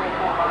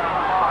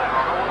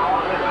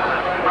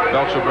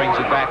 Belcher brings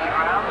it back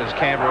as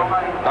Canberra,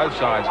 both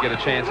sides, get a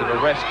chance of a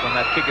rest from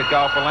that kick at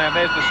goal for Lamb.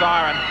 There's the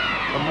siren.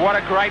 And what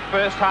a great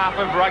first half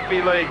of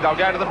rugby league. They'll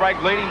go to the break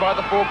leading by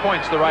the 4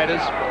 points, the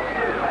Raiders.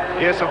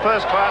 Yes, a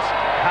first-class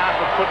half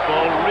of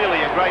football, really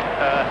a great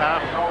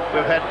half.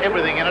 We've had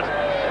everything in it.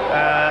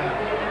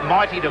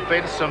 Mighty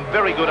defence, some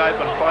very good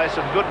open play,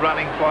 some good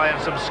running play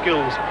and some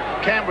skills.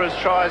 Canberra's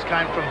tries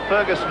came from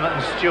Ferguson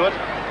and Stewart,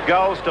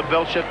 goals to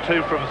Belcher,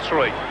 2 from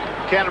 3.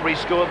 Canterbury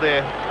scored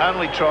their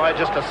only try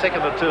just a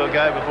second or two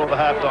ago before the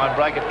half-time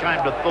break. It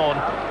came to Thorne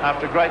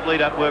after great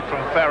lead-up work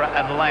from Farah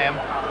and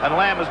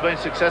Lamb has been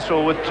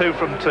successful with 2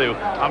 from 2.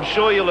 I'm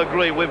sure you'll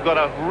agree we've got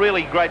a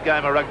really great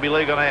game of rugby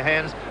league on our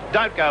hands.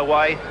 Don't go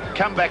away.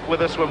 Come back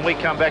with us when we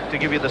come back to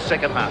give you the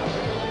second half.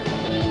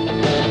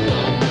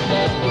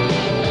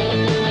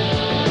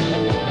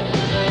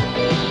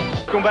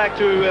 Welcome back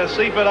to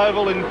Seiffert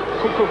Oval in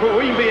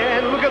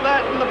Winfield. Look at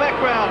that in the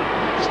background.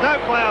 Snow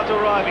clouds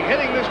arriving,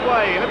 heading this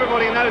way, and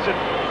everybody knows it.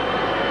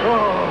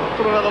 Oh,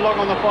 put another log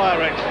on the fire,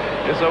 Rex.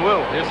 Yes, I will.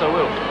 Yes, I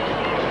will.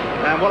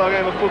 And what a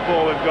game of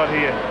football we've got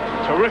here.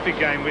 Terrific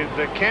game with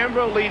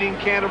Canberra leading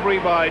Canterbury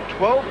by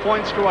 12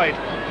 points to 8.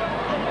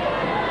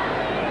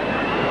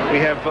 We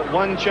have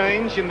one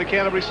change in the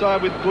Canterbury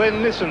side with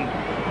Glenn Nissen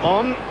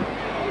on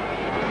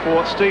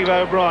for Steve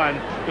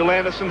O'Brien. Bill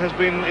Anderson has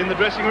been in the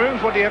dressing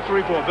rooms. What do you have to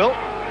report, Bill?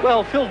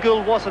 Well, Phil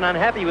Gould wasn't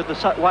unhappy with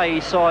the way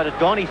his side had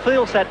gone. He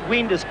feels that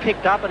wind has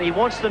picked up and he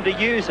wants them to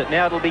use it.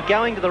 Now it'll be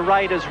going to the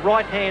Raiders'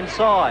 right-hand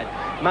side,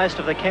 most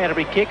of the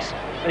Canterbury kicks,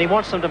 and he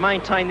wants them to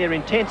maintain their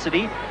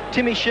intensity.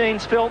 Timmy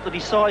Sheens felt that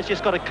his side's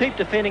just got to keep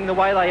defending the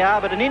way they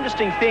are, but an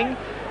interesting thing,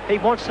 he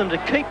wants them to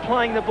keep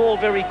playing the ball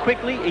very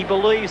quickly. He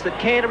believes that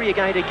Canterbury are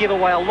going to give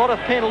away a lot of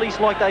penalties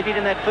like they did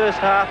in that first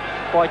half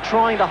by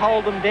trying to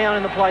hold them down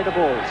and to play the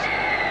balls.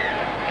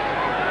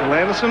 Bill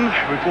Anderson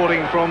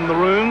reporting from the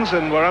rooms,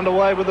 and we're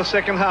underway with the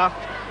second half.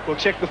 We'll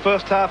check the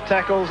first half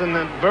tackles, and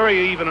then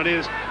very even it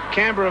is.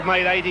 Canberra have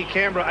made 80,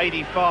 Canberra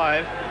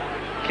 85.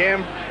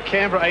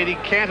 Canberra 80,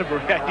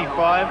 Canterbury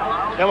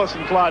 85. Ellis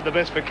and Clyde the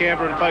best for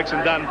Canberra and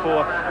Folkestone Dunn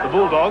for the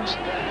Bulldogs.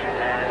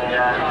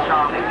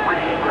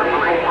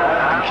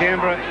 And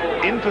Canberra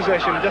in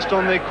possession just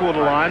on their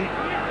quarter line.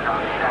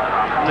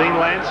 Dean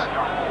Lance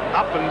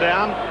up and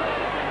down,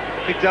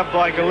 picked up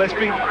by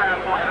Gillespie.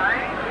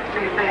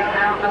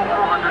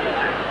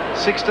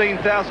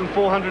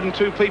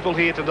 16,402 people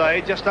here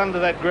today, just under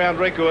that ground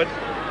record.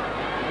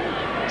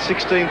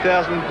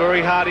 16,000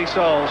 very hardy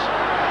souls.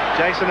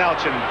 Jason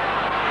Alchin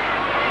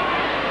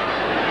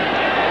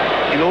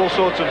in all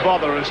sorts of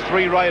bother as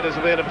 3 Raiders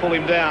are there to pull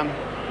him down.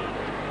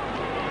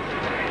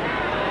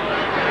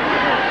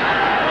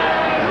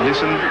 And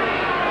listen,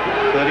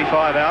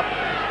 35 out.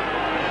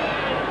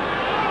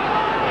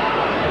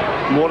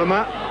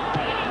 Mortimer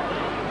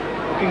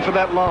looking for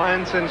that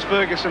line, sends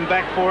Ferguson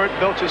back for it.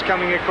 Belcher's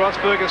coming across.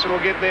 Ferguson will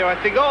get there, I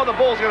think. Oh, the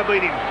ball's going to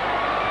beat him.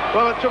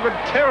 Well, it took a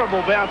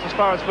terrible bounce as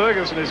far as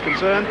Ferguson is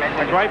concerned.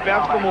 A great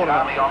bounce for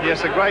Mortimer.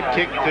 Yes, a great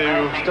kick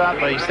to start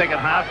the second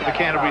half for the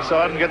Canterbury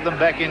side and get them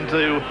back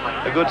into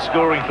a good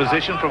scoring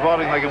position,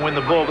 providing they can win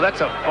the ball. But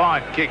that's a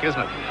fine kick, isn't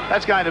it?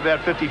 That's going to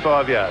about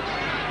 55 yards.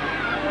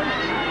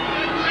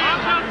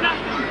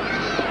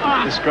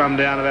 The scrum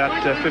down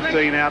about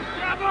 15 out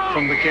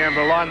from the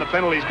Canberra line. The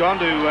penalty's gone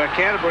to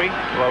Canterbury.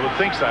 Well, I would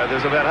think so.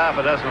 There's about half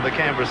a dozen of the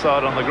Canberra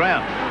side on the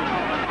ground.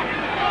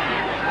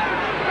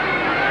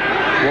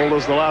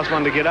 Walder's the last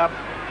one to get up.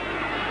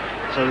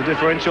 So the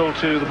differential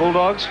to the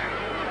Bulldogs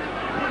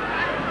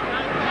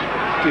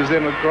gives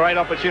them a great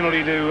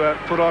opportunity to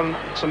put on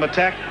some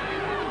attack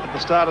at the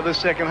start of this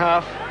second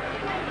half.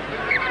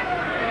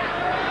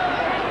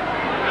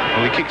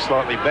 Well, he kicked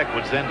slightly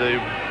backwards then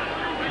to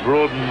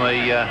broaden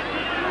the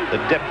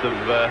depth of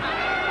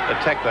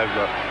attack they've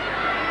got.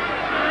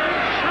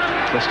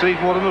 So Steve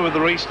Mortimer with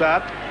the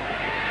restart.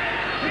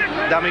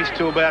 Dummies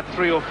to about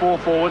 3 or 4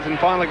 forwards and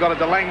finally got it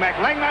to Langmack.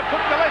 Langmack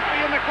put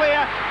Gillespie in the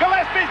clear.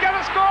 Gillespie's going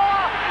to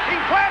score. He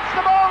plants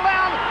the ball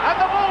down and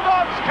the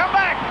Bulldogs come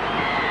back.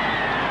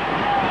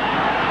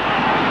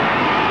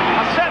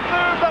 A set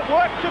move that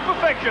worked to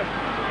perfection.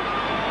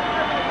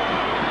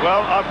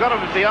 Well, I've got to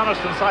be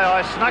honest and say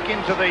I snuck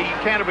into the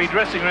Canterbury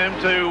dressing room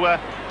to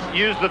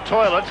use the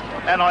toilet,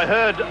 and I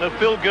heard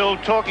Phil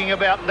Gould talking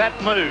about that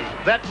move,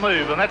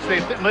 and that's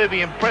the move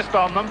he impressed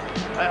on them.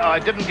 I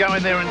didn't go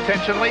in there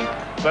intentionally,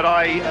 but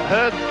I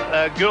heard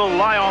Gould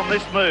lay on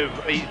this move.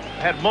 He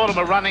had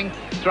Mortimer running,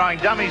 throwing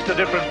dummies to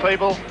different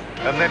people,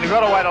 and then he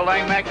got away to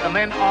Langmack, and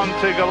then on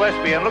to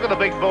Gillespie. And look at the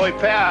big boy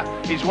power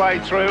his way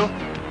through.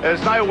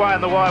 There's no way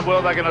in the wide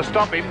world they're going to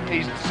stop him.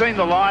 He's seen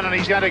the line and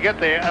he's going to get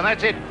there, and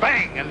that's it.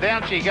 Bang! And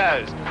down she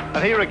goes.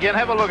 And here again,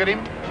 have a look at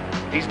him.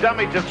 He's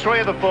dummied to 3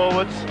 of the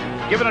forwards,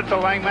 given it to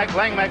Langmack.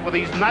 Langmack, with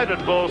his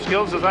noted ball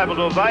skills, is able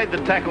to evade the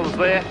tackles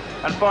there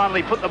and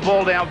finally put the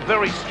ball down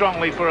very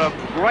strongly for a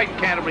great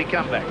Canterbury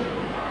comeback.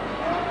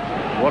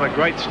 What a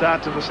great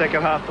start to the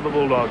second half for the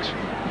Bulldogs.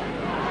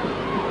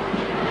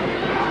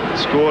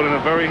 Scored in a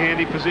very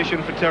handy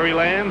position for Terry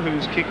Lamb,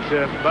 who's kicked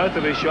both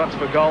of his shots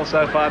for goal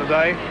so far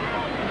today.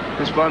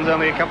 This one's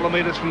only a couple of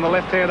metres from the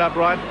left-hand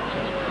upright.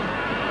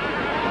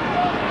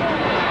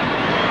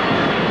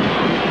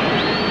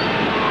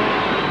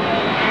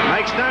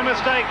 Makes no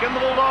mistake, and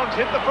the Bulldogs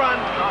hit the front.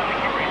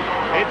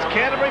 It's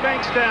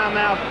Canterbury-Bankstown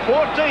now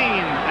 14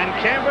 and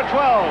Canberra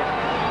 12.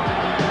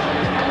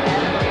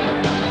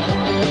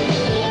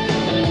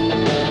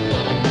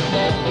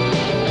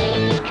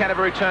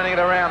 Canterbury turning it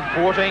around.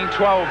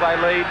 14-12 they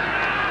lead.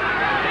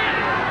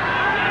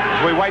 As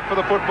we wait for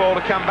the football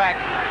to come back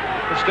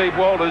for Steve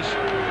Walters.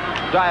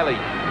 Daly,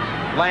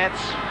 Lance,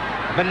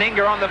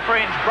 Meninga on the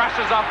fringe,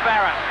 brushes off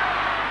Barrett.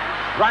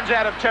 Runs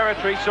out of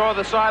territory, saw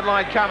the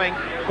sideline coming,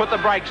 put the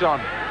brakes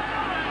on.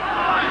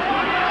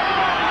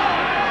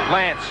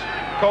 Lance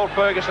called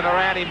Ferguson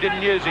around him,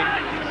 didn't use him.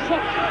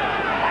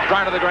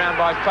 Thrown to the ground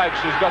by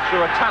Folkes, who's got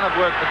through a ton of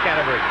work for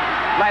Canterbury.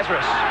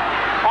 Lazarus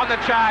on the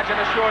charge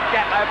and a short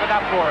gap opened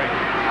up for him.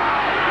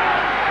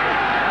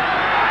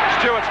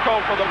 Stewart's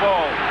called for the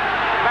ball.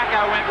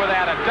 Backo went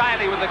without it.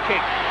 Daly with the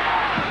kick.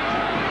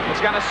 It's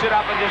going to sit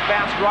up and just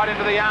bounce right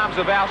into the arms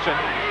of Alchin.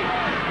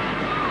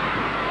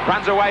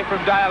 Runs away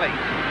from Daly.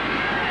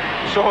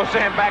 Saw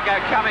Sam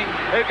Backo coming.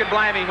 Who could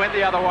blame him? Went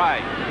the other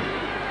way.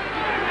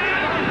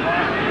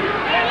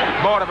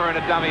 Mortimer in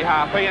a dummy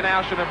half. He and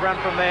Alchin have run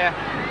from there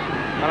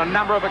on a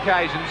number of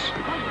occasions.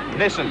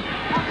 Nissen.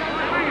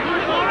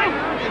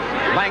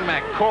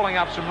 Langmack calling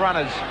up some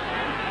runners.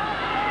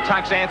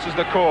 Tunks answers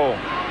the call.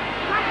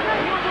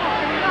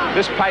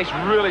 This pace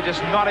really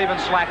just not even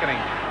slackening.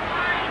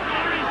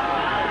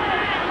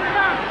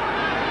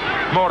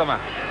 Mortimer.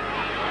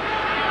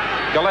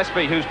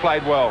 Gillespie, who's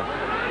played well.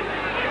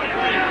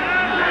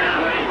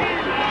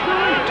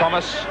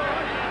 Thomas.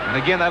 And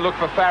again they look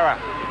for Farah.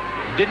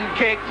 Didn't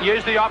kick.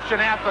 Used the option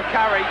out for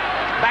Curry.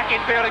 Back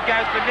in field it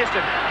goes for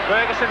Nissen.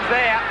 Ferguson's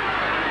there.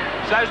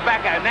 So's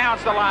Backo. Now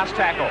it's the last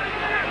tackle.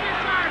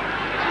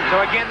 So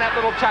again, that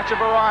little touch of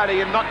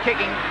variety and not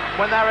kicking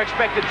when they were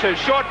expected to.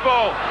 Short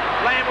ball.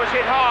 Lamb was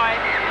hit high.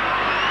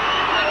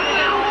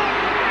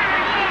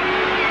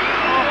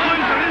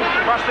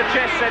 Across the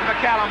chest, said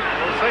McCallum.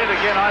 We'll see it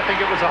again. I think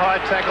it was a high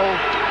tackle.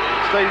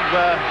 Steve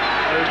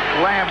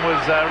Lamb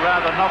was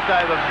rather knocked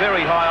over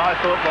very high, I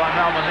thought, by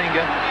Mal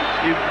Meninga.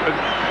 You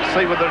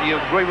see whether you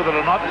agree with it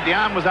or not. The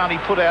arm was only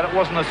put out. It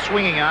wasn't a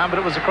swinging arm, but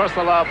it was across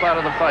the lower part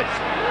of the face.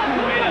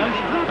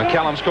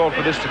 McCallum's called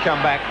for this to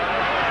come back.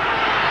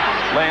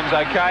 Lamb's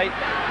okay.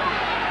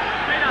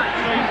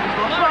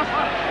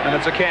 And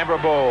it's a Canberra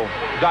ball.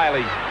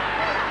 Daly.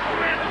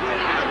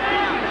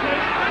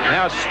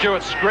 Now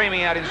Stewart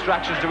screaming out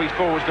instructions to his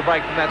forwards to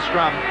break from that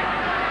scrum.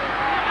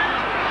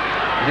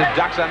 He just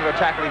ducks under a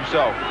tackle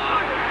himself.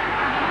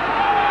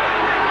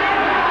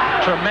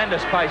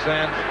 Tremendous pace,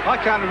 Anne. I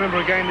can't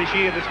remember a game this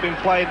year that's been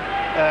played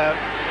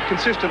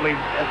consistently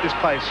at this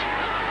pace,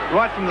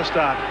 right from the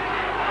start.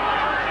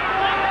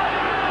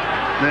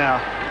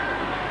 Now,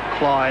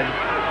 Clyde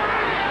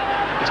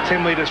is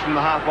 10 metres from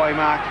the halfway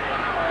mark.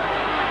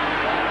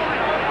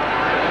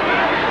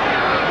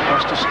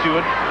 Across to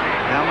Stewart.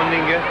 Now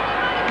Meninga.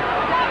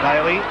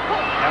 Daly.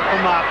 Out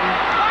for Martin.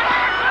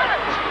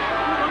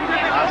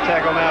 Last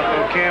tackle now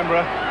for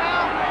Canberra.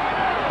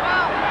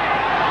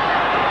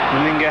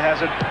 Meninga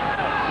has it.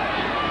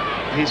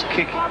 His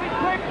kick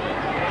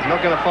is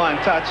not going to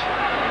find touch.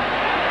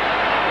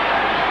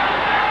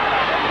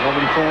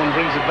 Robin Thorne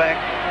brings it back.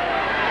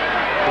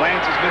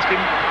 Lance has missed him.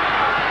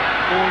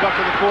 Thorne got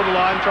to the quarter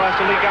line, tries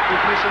to link up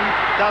with Nissen.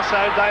 Does so.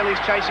 Daly's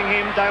chasing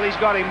him. Daly's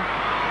got him.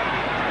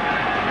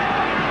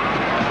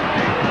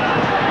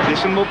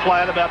 Nissen will play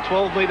at about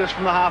 12 metres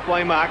from the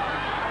halfway mark.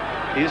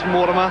 Here's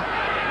Mortimer.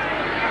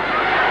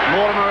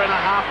 Mortimer in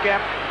a half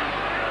gap.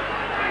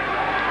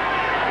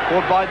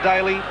 Caught by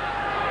Daly.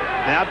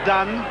 Now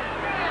Dunn.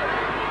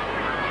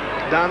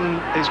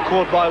 Dunn is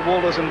caught by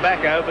Walters and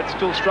Backo, but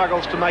still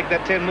struggles to make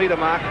that 10-metre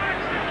mark.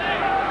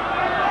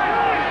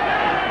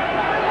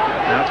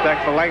 Now it's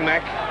back for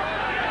Langmack.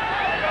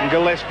 And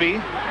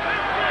Gillespie.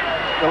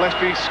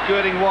 Gillespie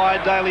skirting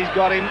wide. Daly's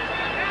got him.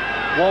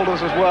 Walters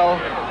as well.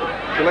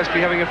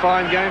 Gillespie having a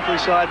fine game for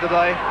his side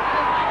today.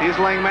 Here's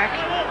Langmack.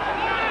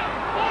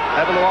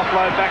 Able to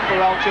offload back for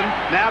Alchin.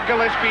 Now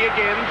Gillespie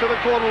again to the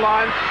corner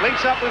line.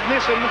 Links up with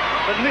Nissen,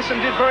 but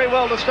Nissen did very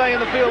well to stay in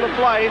the field of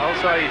play. I'll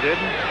say he did.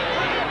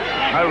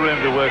 No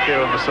room to work there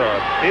on the side.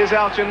 Here's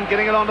Alchin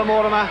getting it onto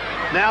Mortimer.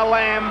 Now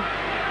Lamb.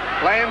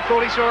 Lamb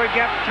thought he saw a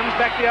gap. Comes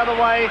back the other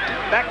way.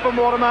 Back for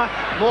Mortimer.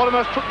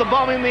 Mortimer's put the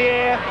bomb in the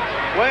air.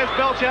 Where's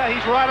Belcher?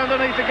 He's right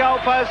underneath the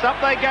goalpost. Up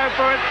they go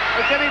for it.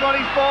 It's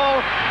anybody's ball.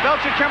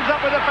 Belcher comes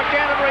up with it for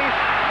Canterbury.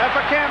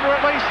 For Canberra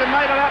at least, and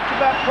made it up to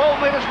about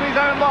 12 metres from his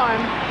own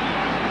line.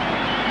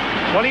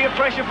 Plenty of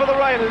pressure for the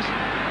Raiders.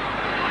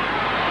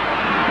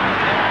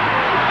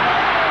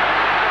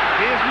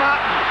 Here's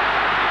Martin.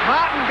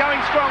 Martin going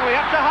strongly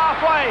up to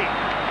halfway.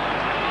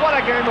 What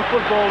a game of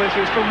football this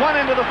is, from one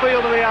end of the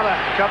field to the other.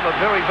 A couple of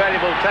very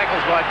valuable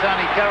tackles by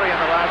Tony Curry in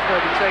the last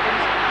 30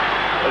 seconds.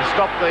 They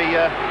stopped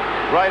the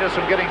Raiders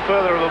from getting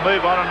further of a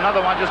move on.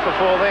 Another one just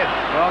before then.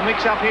 Well,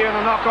 mix up here and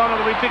a knock on.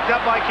 It'll be picked up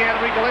by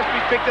Canterbury.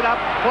 Gillespie's picked it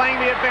up, playing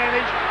the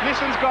advantage.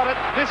 Nissen's got it.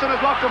 Nissen has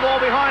locked the ball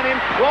behind him.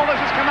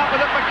 Walters has come up with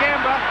it for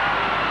Canberra.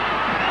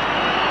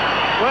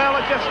 Well,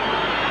 it just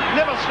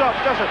never stops,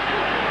 does it?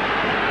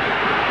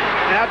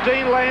 Now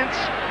Dean Lance.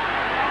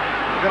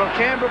 Got a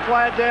Canberra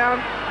player down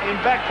in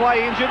back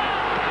play, injured.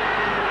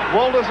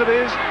 Walters it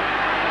is.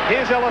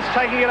 Here's Ellis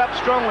taking it up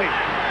strongly.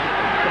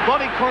 The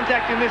body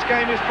contact in this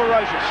game is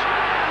ferocious.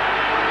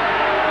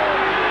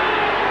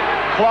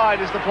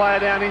 Clyde is the player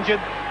down injured.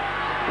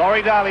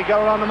 Laurie Daly got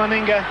it on to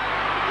Meninga.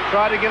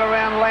 Tried to get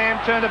around Lamb,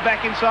 turned it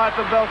back inside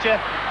for Belcher.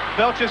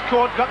 Belcher's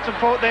caught, got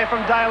support there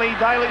from Daly.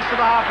 Daly's to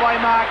the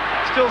halfway mark,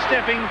 still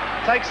stepping,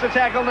 takes the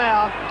tackle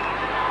now.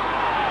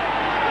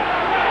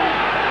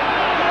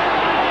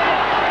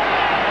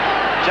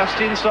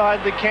 Just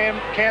inside the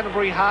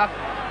Canterbury half.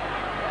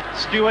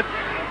 Stewart.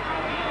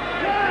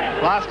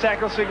 Last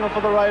tackle signal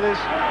for the Raiders.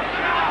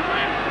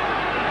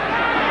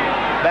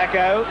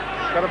 Backo.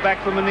 Got it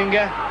back for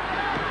Meninga.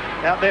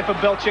 Out there for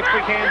Belcher.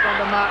 Quick hands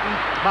onto Martin.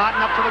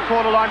 Martin up to the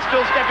quarter line.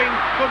 Still stepping.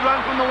 Good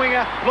run from the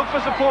winger. Look for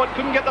support.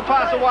 Couldn't get the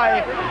pass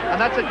away. And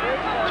that's a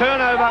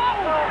turnover.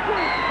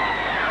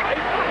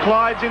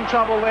 Clyde's in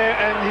trouble there,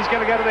 and he's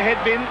going to go to the head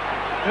bin.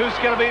 Who's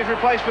going to be his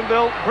replacement,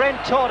 Bill? Brent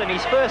Todd, in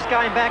his first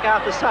game back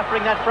after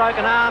suffering that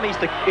broken arm. He's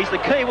the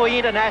Kiwi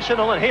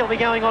international, and he'll be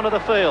going onto the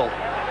field.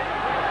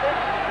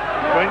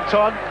 Brent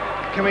Todd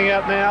coming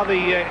out now,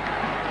 the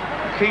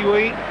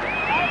Kiwi.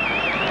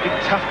 Big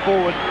tough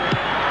forward,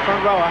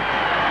 front rower.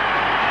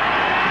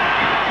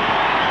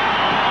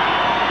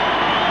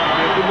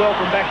 A good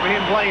welcome back for him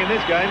playing in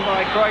this game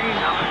by Craigie.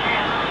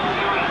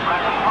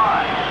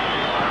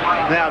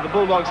 Now the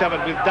Bulldogs have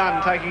it with Dunn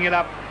taking it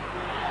up.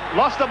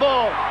 Lost the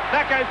ball.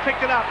 Backo's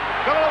picked it up.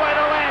 Got it away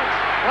to Lance.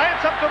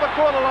 Lance up to the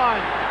quarter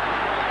line.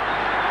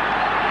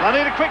 They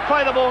need a quick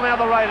play the ball now,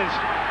 the Raiders.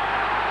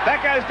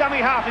 Backo's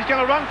dummy half. He's going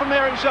to run from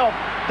there himself.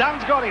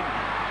 Dunn's got him.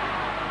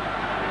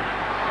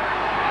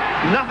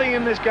 Nothing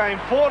in this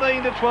game.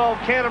 14-12.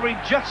 Canterbury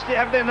just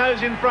have their nose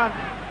in front.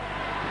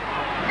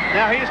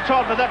 Now here's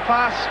Todd with that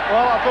pass.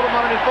 Well, I thought it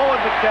might have been forward,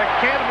 but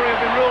Canterbury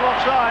have been ruled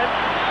offside.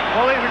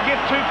 Well, he would give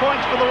 2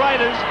 points for the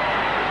Raiders.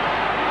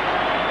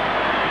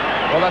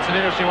 Well, that's an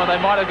interesting one. They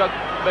might have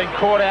been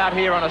caught out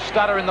here on a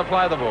stutter in the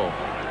play of the ball.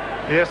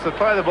 Yes, the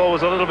play of the ball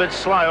was a little bit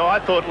slow. I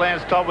thought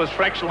Lance Todd was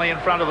fractionally in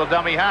front of the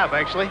dummy half,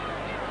 actually.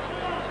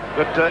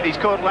 But he's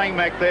caught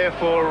Langmack there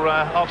for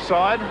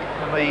offside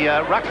in the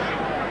ruck.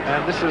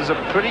 And this is a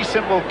pretty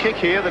simple kick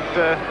here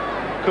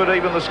that could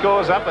even the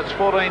scores up. It's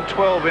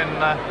 14-12 in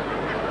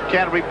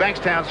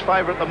Canterbury-Bankstown's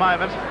favour at the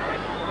moment.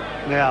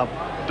 Now,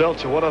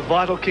 Belcher, what a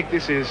vital kick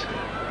this is.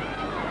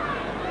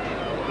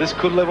 This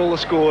could level the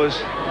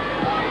scores.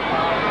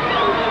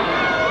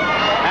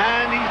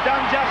 And he's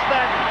done just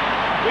that.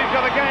 We've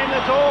got a game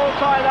that's all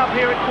tied up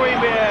here at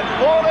Queanbeyan.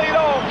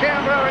 14-all,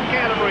 Canberra and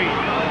Canterbury.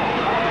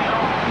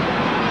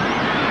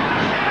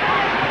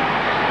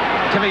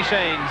 Timmy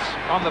Sheens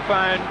on the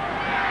phone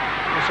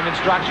with some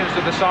instructions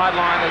to the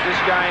sideline as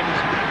this game's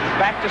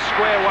back to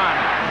square one.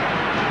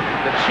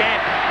 The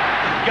champ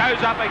goes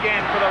up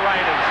again for the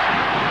Raiders.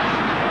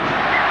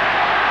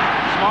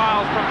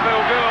 Smiles from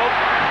Phil Gould.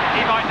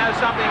 He might know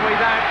something we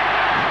don't.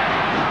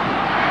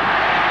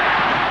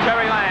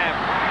 Terry Lamb.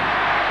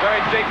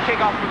 Very deep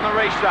kick-off from the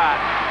restart.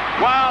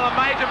 Well, a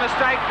major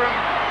mistake from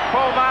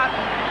Paul Martin.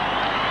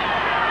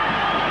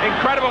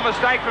 Incredible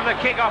mistake from the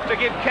kick-off to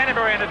give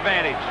Canterbury an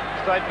advantage.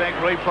 State Bank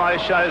replay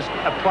shows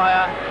a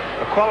player,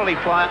 a quality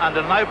player,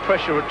 under no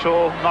pressure at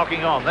all,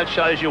 knocking on. That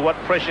shows you what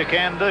pressure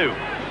can do.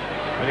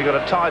 When you've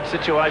got a tied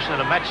situation in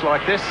a match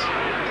like this,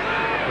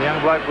 the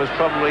young bloke was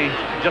probably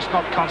just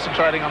not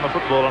concentrating on the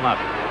football enough.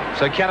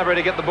 So Canterbury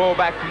to get the ball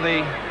back from the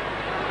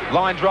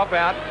line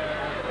dropout.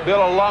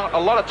 Bill, a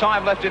lot of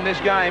time left in this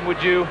game.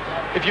 Would you,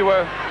 if you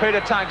were Peter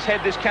Tunks,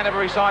 head this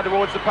Canterbury side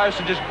towards the post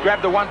and just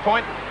grab the 1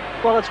 point?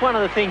 Well, it's one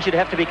of the things you'd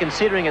have to be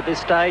considering at this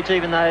stage,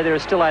 even though there are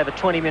still over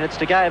 20 minutes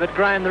to go. But,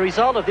 Graham, the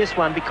result of this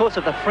one, because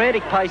of the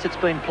frantic pace it's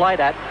been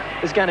played at,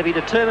 is going to be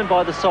determined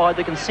by the side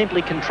that can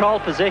simply control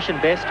possession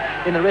best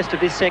in the rest of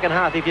this second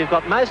half. If you've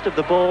got most of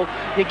the ball,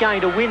 you're going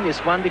to win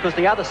this one because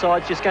the other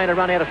side's just going to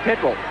run out of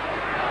petrol.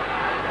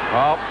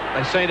 Well,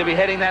 they seem to be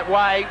heading that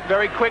way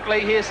very quickly.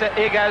 Here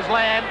goes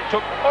Lamb.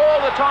 Took all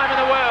the time in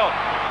the world.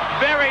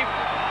 Very,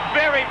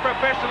 very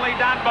professionally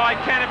done by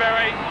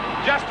Canterbury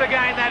just to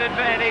gain that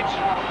advantage.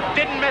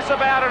 Didn't mess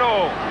about at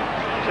all.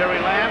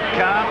 Terry Lamb,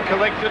 calm,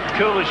 collected,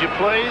 cool as you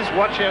please.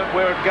 Watch out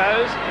where it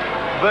goes.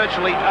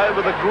 Virtually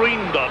over the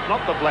green dot,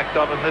 not the black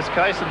dot in this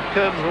case, and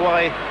curves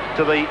away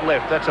to the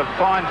left. That's a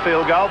fine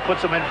field goal.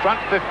 Puts them in front,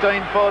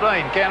 15-14.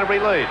 Canterbury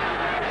lead.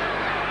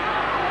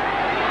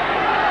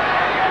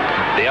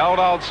 The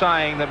old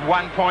saying that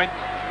 1 point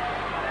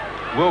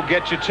will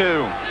get you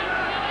two.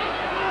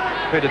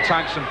 Peter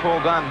Tunks and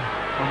Paul Dunn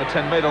on the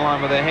 10-metre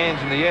line with their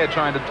hands in the air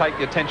trying to take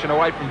the attention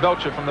away from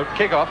Belcher from the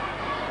kick-off.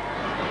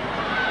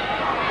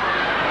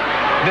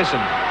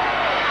 Nissen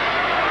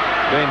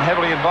been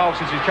heavily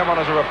involved since he's come on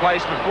as a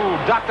replacement. Ooh,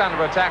 ducked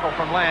under a tackle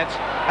from Lance.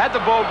 Had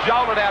the ball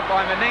jolted out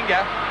by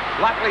Meninga.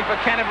 Luckily for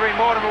Canterbury,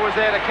 Mortimer was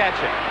there to catch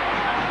it.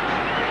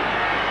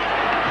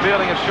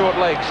 Fielding of short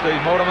legs,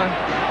 Steve Mortimer.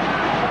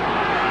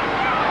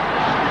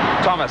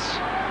 Thomas.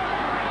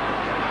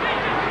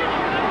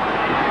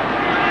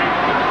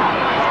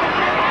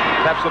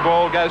 Taps the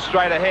ball, goes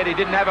straight ahead. He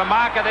didn't have a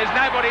marker. There's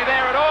nobody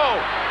there at all.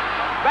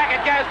 Back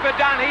it goes for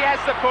Dunn. He has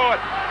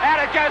support.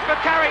 Out it goes for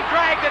Curry.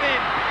 Dragged it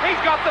in.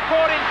 He's got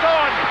support in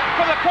Thorne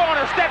from the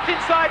corner. Steps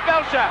inside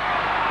Belcher.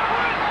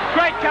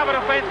 Great cover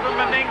defence from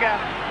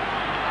Meninga.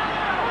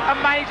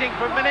 Amazing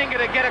for Meninga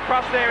to get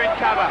across there in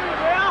cover.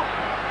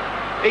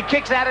 He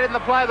kicks at it in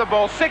the play of the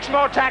ball. 6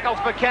 more tackles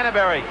for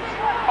Canterbury.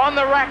 On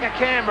the rack of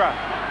Canberra.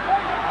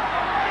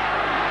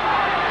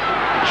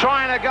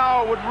 Trying a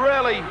goal would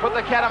really put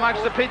the cat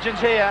amongst the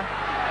pigeons here.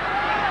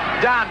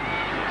 Done.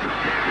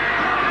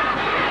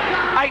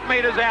 8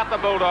 metres out the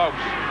Bulldogs.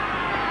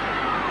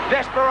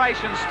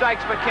 Desperation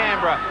stakes for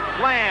Canberra.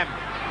 Lamb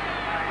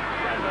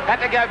had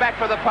to go back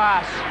for the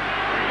pass.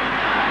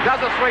 Does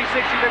a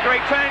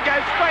 360-degree turn,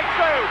 goes straight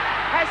through.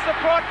 Has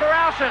support for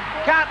Alshan.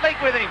 Can't link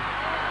with him.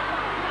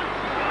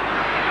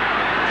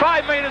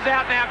 5 metres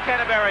out now,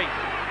 Canterbury.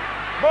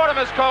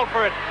 Mortimer's called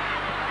for it.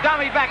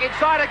 Dummy back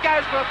inside, it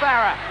goes for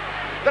Farah.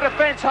 The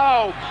defence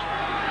holds.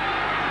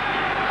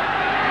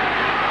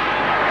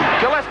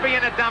 Gillespie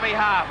in a dummy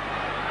half.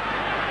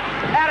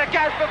 Out it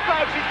goes for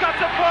Folks. He's got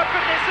support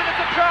from this and it's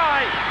a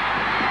try.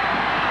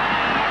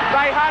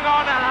 They hung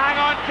on and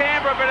hung on,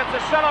 Canberra, but it's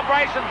a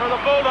celebration for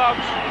the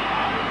Bulldogs.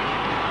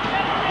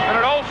 And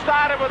it all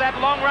started with that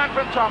long run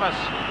from Thomas.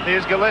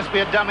 Here's Gillespie,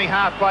 a dummy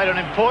half, played an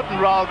important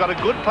role, got a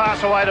good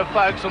pass away to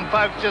Folks, and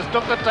Folks just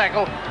took the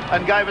tackle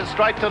and gave it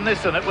straight to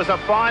Nissen. It was a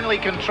finely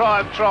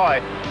contrived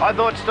try. I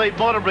thought Steve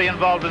Mortimer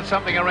involved in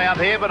something around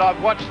here, but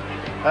I've watched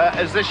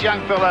as this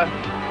young fella,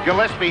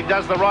 Gillespie,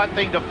 does the right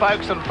thing to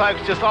Folks, and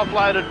Folks just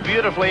offloaded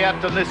beautifully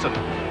out to Nissen.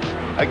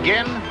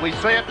 Again, we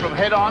see it from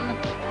head on.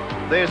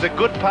 There's a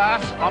good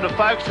pass onto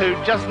Folks, who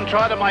doesn't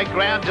try to make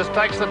ground, just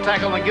takes the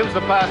tackle and gives the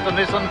pass to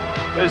Nissen,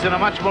 who's in a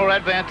much more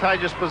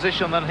advantageous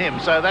position than him.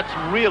 So that's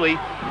really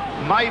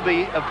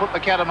maybe put the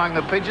cat among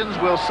the pigeons.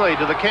 We'll see.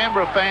 Do the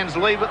Canberra fans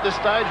leave at this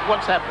stage?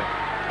 What's happening?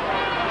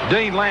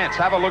 Dean Lance,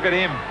 have a look at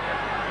him.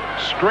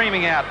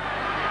 Screaming out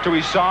to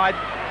his side.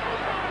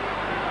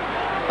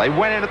 They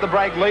went in at the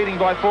break leading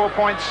by 4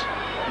 points.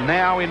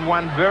 Now in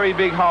one very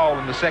big hole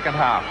in the second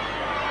half.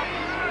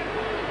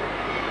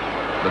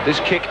 But this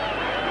kick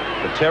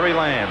for Terry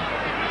Lamb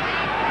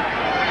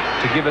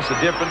to give us the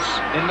difference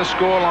in the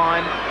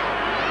scoreline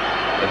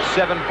of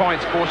 7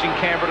 points, forcing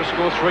Canberra to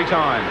score 3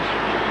 times.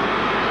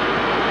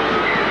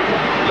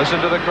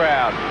 Listen to the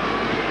crowd.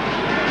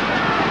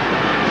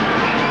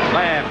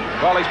 Lamb,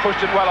 well, he's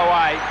pushed it well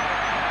away.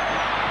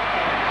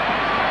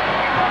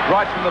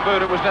 Right from the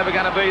boot, it was never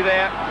going to be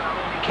there.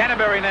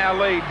 Canterbury now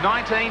lead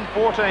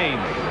 19-14.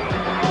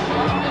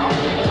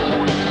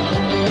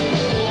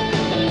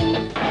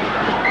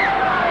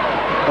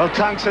 Well,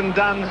 Tunks and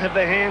Dunn have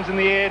their hands in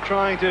the air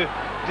trying to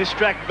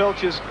distract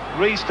Belcher's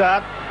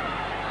restart.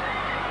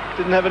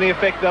 Didn't have any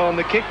effect, though, on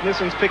the kick.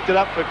 Nissen's picked it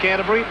up for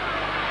Canterbury.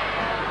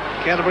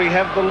 Canterbury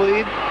have the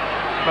lead,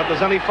 but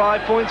there's only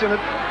 5 points in it.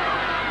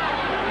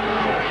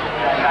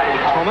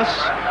 Thomas.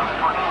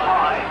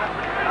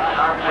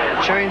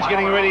 Change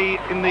getting ready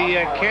in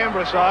the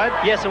Canberra side.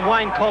 Yes, and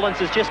Wayne Collins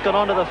has just got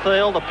onto the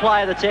field. The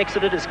player that's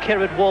exited is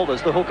Kerrod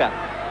Walters, the hooker.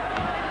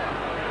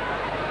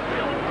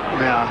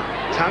 Now,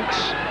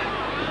 Tunks.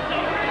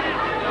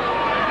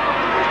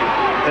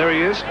 There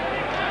he is.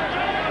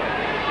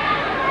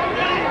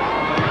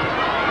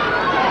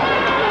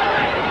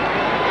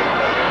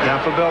 Down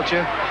for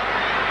Belcher.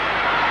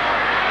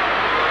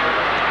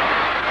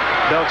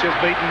 Belcher's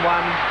beaten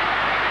one.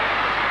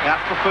 Out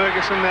for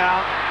Ferguson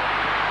now.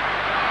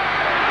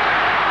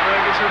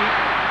 Ferguson.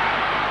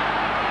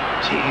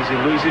 Jeez,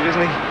 elusive,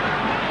 isn't he?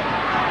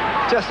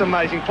 Just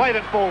amazing. Played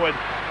it forward.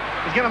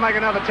 He's going to make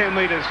another 10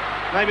 metres.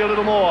 Maybe a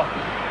little more.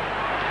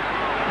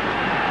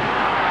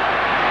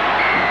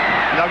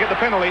 And they'll get the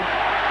penalty.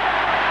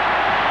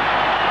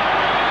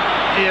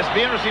 Yes, it'll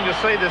be interesting to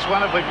see this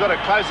one if we've got a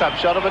close-up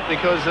shot of it,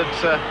 because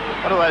it's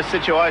one of those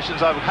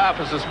situations I've half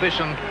a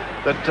suspicion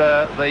that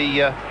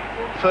the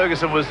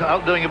Ferguson was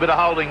doing a bit of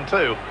holding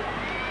too.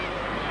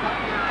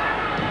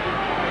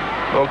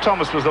 Well,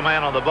 Thomas was the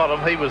man on the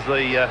bottom. He was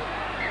the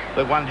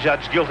one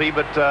judged guilty,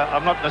 but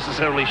I'm not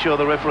necessarily sure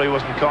the referee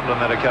wasn't conned on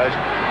that occasion.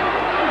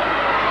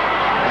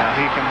 Now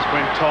here comes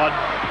Brent Todd.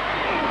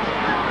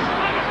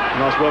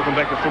 Nice welcome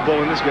back to football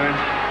in this game.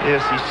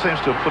 Yes, he seems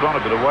to have put on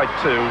a bit of weight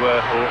too, or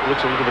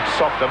looks a little bit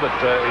softer, but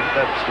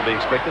that's to be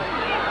expected.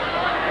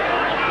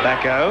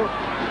 Backo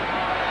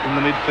in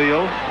the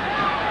midfield.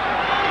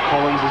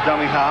 Collins is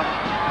dummy half.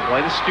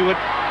 Way to Stewart.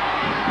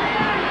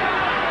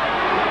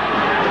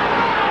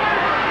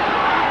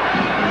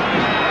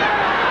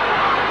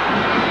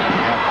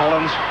 Now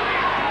Collins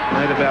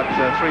made about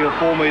 3 or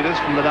 4 metres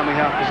from the dummy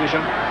half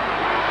position.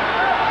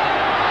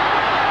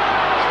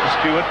 It's for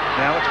Stewart.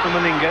 Now it's for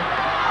Meninga.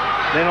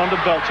 Then on to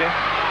Belcher.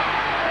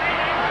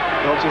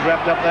 Belcher's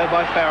wrapped up there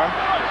by Farah.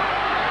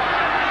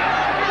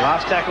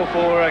 Last tackle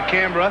for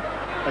Canberra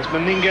as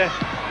Meninga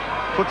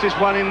puts this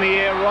one in the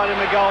air right in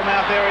the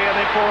goalmouth area.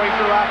 They're pouring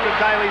through after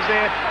Daly's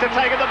there to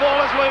take it. The ball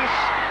is loose.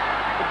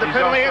 But the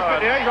penalty is,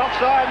 he's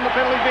offside, and the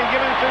penalty's been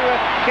given to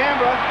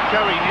Canberra.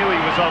 Curry knew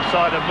he was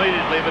offside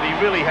immediately, but he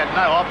really had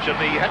no option.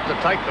 He had to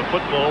take the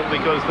football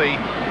because the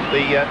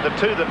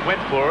two that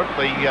went for it,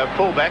 the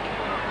fullback,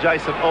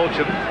 Jason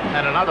Orchard,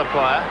 and another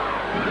player,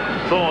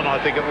 Thorne, I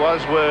think it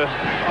was, were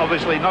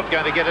obviously not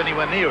going to get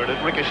anywhere near it.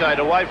 It ricocheted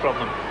away from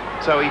them.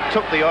 So he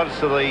took the odds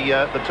to the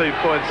 2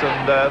 points,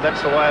 and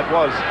that's the way it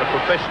was. A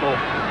professional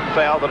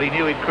foul that he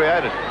knew he'd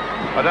created.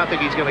 I don't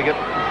think he's going to get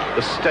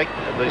the stick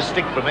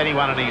from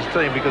anyone in his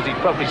team, because he's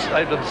probably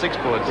saved them 6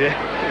 points. Yeah.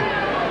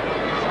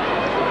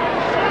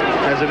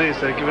 As it is,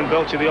 they've given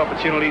Belcher the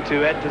opportunity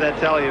to add to that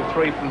tally of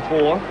 3 from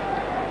 4.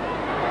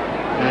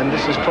 And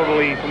this is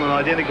probably from an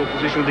identical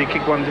position. He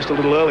kicked one just a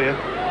little earlier.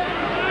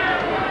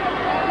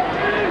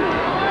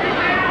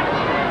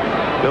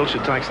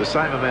 Belcher takes the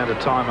same amount of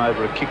time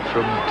over a kick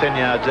from 10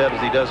 yards out as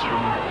he does from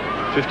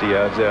 50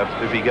 yards out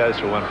if he goes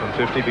for one from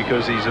 50,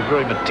 because he's a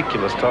very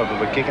meticulous type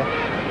of a kicker.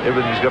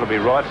 Everything's got to be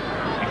right,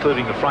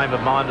 including the frame of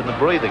mind and the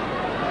breathing.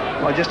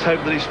 I just hope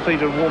that his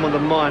feet are warmer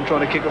than mine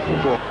trying to kick a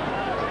football.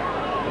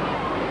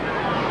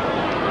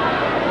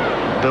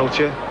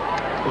 Belcher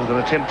with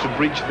an attempt to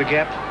bridge the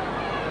gap.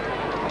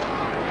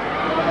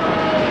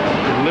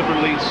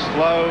 Deliberately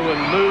slow and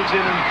moves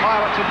in and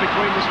pilots it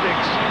between the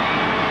sticks.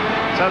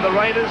 So the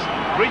Raiders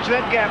bridge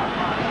that gap.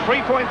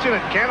 3 points in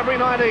it. Canterbury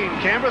 19,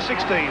 Canberra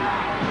 16.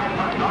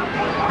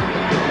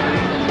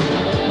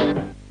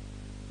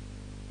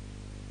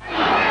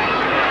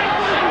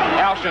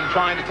 Alston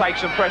trying to take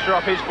some pressure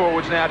off his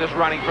forwards now, just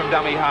running from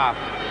dummy half.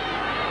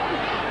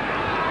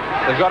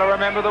 They've got to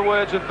remember the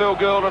words of Phil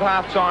Gould at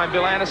half-time.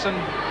 Bill Anderson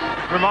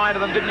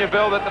reminded them, didn't you,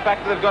 Bill, that the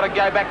fact that they've got to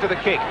go back to the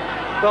kick.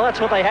 Well,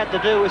 that's what they had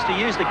to do, was to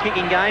use the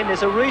kicking game.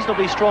 There's a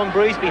reasonably strong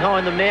breeze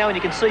behind them now, and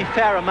you can see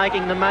Farah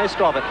making the most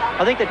of it.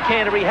 I think that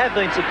Canterbury have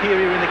been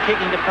superior in the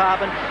kicking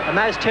department, and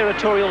those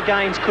territorial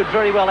gains could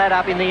very well add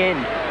up in the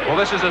end. Well,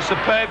 this is a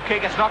superb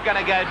kick. It's not going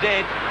to go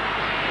dead.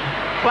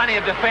 Plenty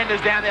of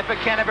defenders down there for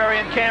Canterbury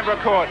and Canberra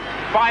court.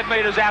 5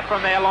 metres out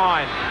from their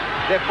line.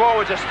 Their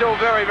forwards are still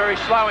very, very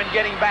slow in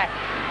getting back.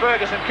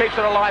 Ferguson keeps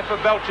it alive for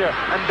Belcher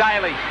and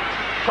Daly,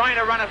 trying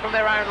to run it from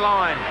their own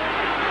line.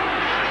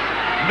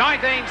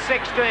 19-16,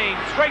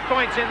 3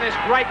 points in this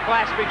great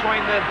clash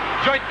between the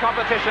joint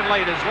competition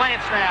leaders.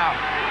 Lance now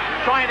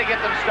trying to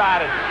get them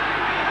started.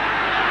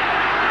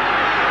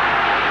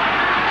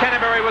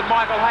 Canterbury with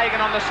Michael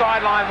Hagan on the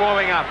sideline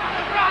warming up.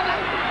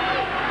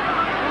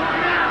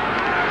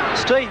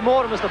 Steve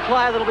Mortimer's the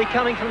player that'll be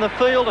coming from the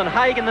field, and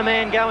Hagan the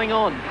man going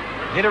on.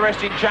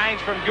 Interesting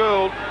change from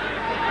Gould.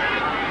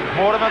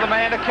 Mortimer the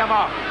man to come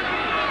off.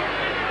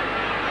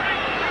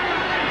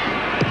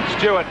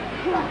 Stewart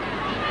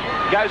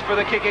goes for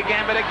the kick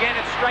again, but again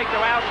it's straight to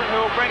Alston,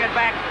 who will bring it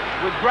back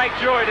with great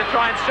joy to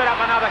try and set up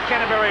another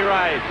Canterbury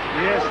raid.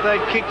 Yes,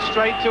 they've kicked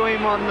straight to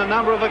him on a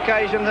number of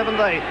occasions, haven't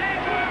they?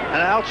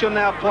 And Alston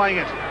now playing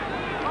it.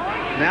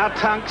 Now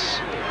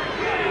Tunks.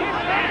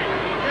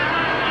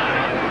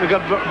 We've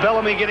got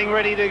Bellamy getting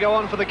ready to go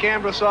on for the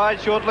Canberra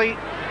side shortly.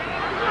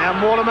 Now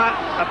Mortimer,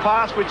 a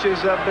pass which has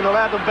been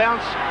allowed to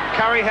bounce.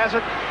 Curry has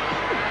it.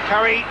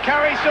 Curry's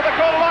to the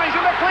corner line. He's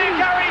in the clear.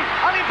 Curry,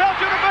 only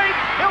Belcher to beat.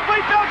 He'll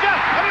beat Belcher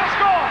and he'll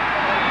score.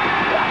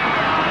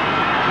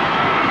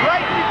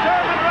 Great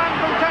determined run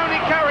from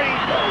Tony Curry.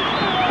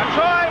 A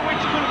try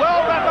which could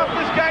well wrap up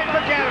this game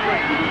for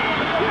Canterbury.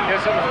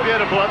 Yes, it was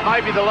beautiful. It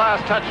may be the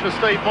last touch for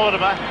Steve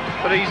Mortimer,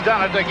 but he's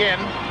done it again.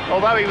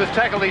 Although he was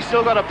tackled, he's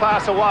still got to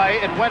pass away.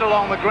 It went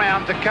along the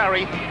ground to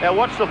Curry. Now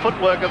watch the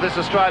footwork of this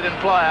Australian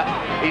player.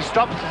 He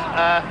stops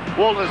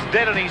Walters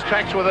dead in his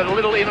tracks with it, a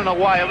little in and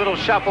away, a little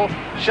shuffle,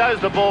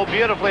 shows the ball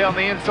beautifully on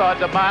the inside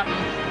to Martin,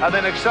 and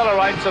then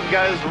accelerates and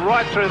goes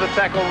right through the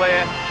tackle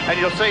there, and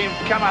you'll see him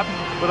come up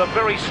with a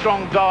very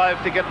strong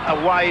dive to get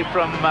away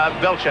from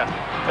Belcher.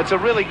 It's a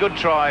really good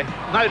try,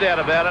 no doubt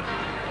about it.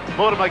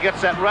 Mortimer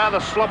gets that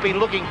rather sloppy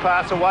looking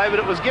pass away, but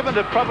it was given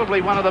to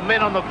probably one of the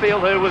men on the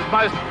field who was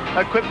most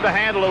equipped to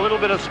handle a little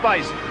bit of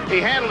space. He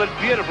handled it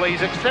beautifully.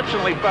 He's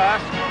exceptionally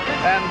fast,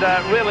 and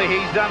really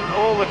he's done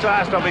all that's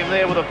asked of him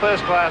there with a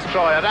first-class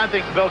try. I don't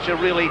think Belcher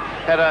really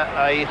had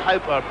a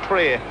hope or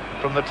prayer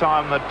from the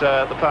time that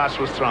the pass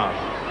was thrown.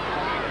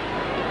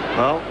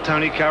 Well,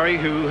 Tony Curry,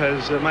 who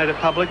has made it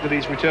public that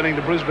he's returning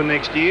to Brisbane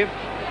next year,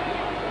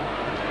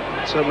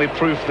 certainly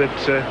proof that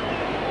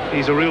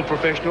he's a real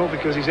professional,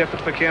 because his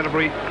effort for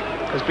Canterbury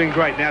has been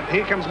great. Now,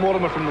 here comes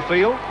Mortimer from the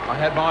field. I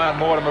had my eye on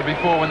Mortimer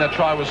before when that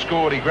try was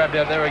scored. He grabbed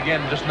out there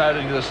again, just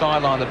noting to the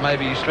sideline that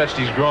maybe he stretched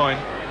his groin.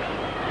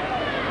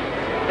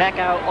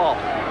 Backo off.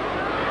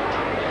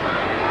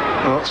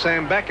 Well,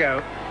 Sam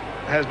Backo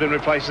has been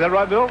replaced. Is that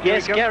right, Bill?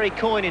 Yes, Gary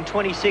Coyne in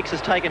 26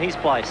 has taken his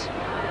place.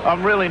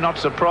 I'm really not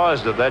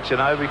surprised at that, you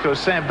know, because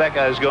Sam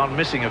Backo's gone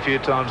missing a few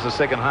times the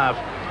second half.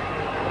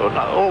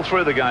 All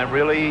through the game,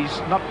 really. He's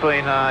not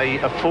been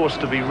a force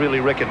to be really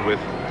reckoned with.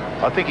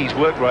 I think his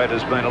work rate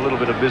has been a little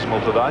bit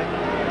abysmal today.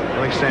 I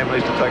think Sam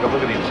needs to take a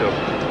look at himself.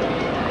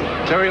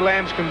 Terry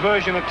Lamb's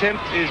conversion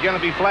attempt is going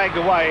to be flagged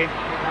away.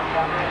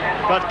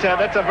 But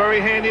that's a very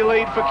handy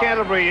lead for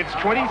Canterbury. It's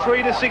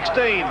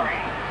 23-16.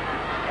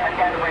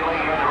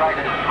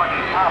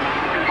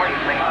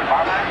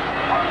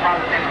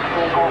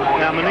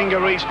 Now Meninga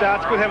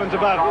restarts. Good heavens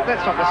above.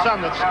 That's not the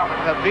sun that's up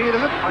there, is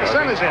it? The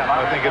sun is out.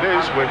 I think it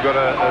is. We've got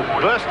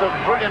a burst of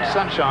brilliant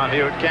sunshine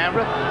here at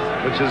Canberra,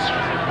 which is...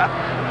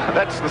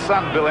 that's the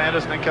sun, Bill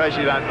Anderson, in case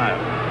you don't know.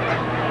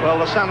 Well,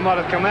 the sun might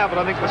have come out, but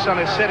I think the sun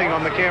is setting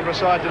on the Canberra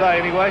side today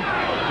anyway.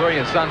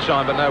 Brilliant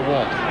sunshine, but no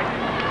warmth.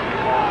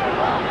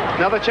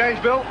 Another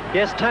change, Bill?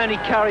 Yes, Tony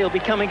Curry will be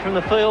coming from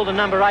the field, and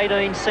number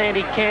 18,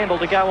 Sandy Campbell,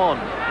 to go on.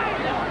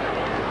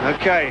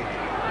 Okay.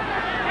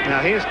 Now,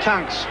 here's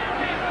Tunks.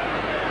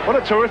 What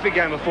a terrific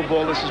game of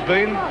football this has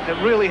been. It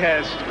really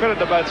has. Credit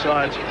to both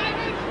sides.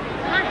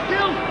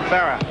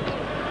 Farah,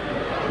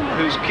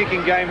 whose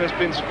kicking game has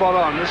been spot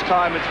on. This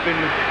time it's been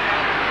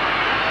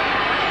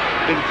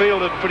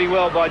fielded pretty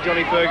well by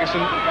Johnny Ferguson.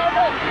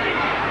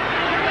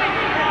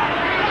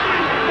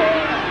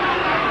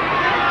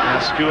 Now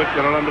Stewart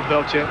got it under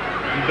Belcher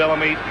and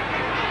Bellamy.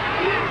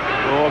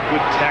 Oh,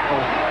 good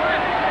tackle.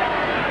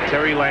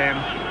 Terry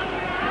Lamb.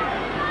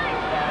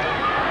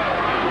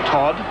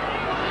 Todd.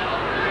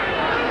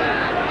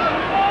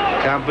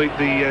 Can't beat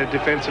the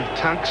defence of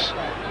Tunks.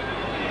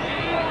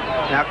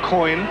 Now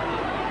Coyne.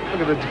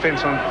 Look at the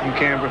defence from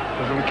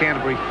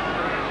Canterbury.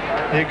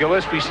 Yeah,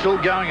 Gillespie's still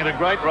going at a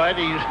great rate.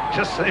 He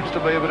just seems to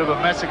be a bit of a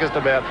masochist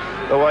about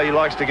the way he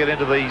likes to get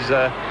into these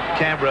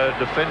Canberra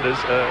defenders,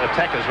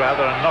 attackers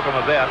rather, and knock them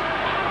about.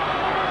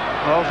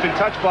 Well, it's been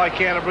touched by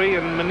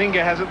Canterbury, and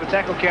Meninga has it. The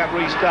tackle count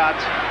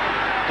restarts.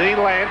 Dean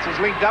Lance is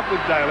linked up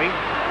with Daly,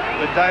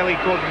 but Daly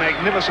caught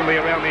magnificently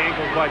around the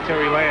ankles by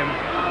Terry Lamb.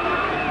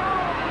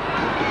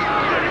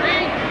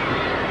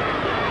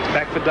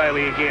 Back for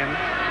Daly again.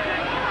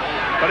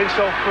 Got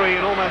himself free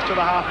and almost to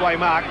the halfway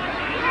mark.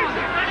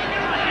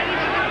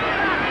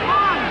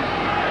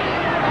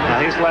 Now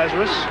here's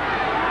Lazarus.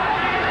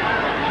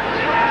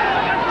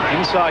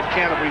 Inside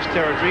Canterbury's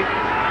territory.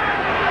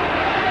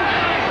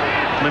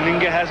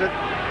 Meninga has it.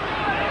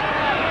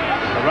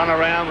 A run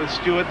around with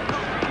Stewart.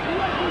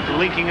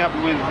 Linking up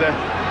with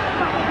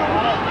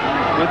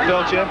With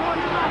Belcher.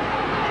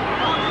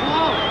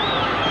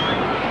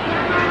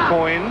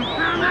 Coyne.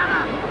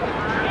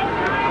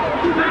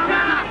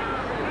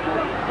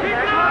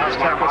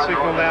 Tackle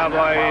signal now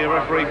by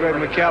referee Greg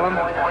McCallum.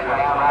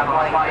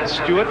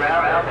 Stewart.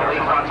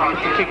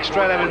 Put the kick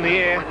straight up in the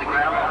air.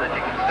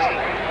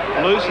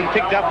 Loose and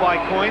picked up by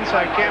Coyne,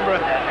 so Canberra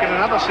get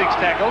another 6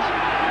 tackles.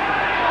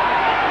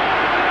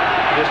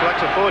 Just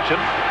luck's a fortune.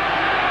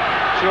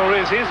 Sure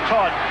is. Here's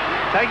Todd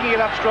taking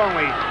it up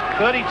strongly.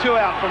 32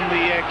 out from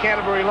the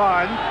Canterbury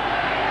line.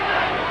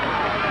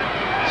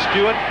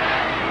 Stewart.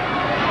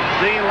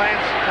 Dean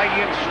Lance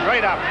taking it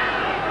straight up.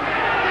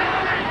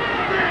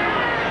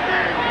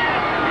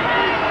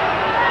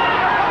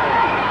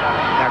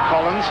 Now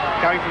Collins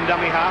going from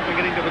dummy half and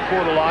getting to the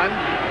quarter line.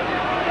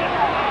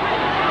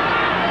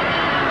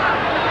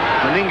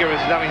 Meninga is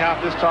dummy half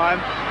this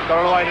time.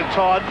 Got it away to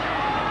Todd.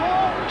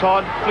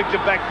 Todd flicked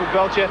it back for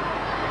Belcher.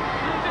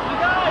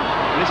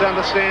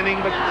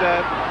 Misunderstanding, but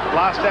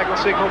last tackle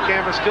signal.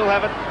 Canberra still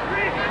have it.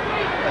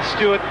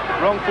 Stewart,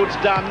 wrong foot's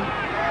done.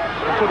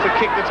 Puts a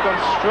kick that's gone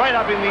straight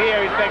up in the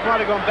air. In fact, might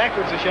have gone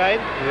backwards a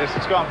shade. Yes,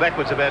 it's gone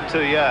backwards about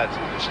 2 yards.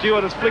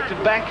 Stewart has flicked it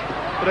back,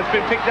 but it's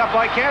been picked up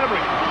by Canterbury.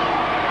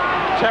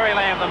 Terry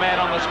Lamb, the man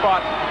on the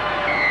spot.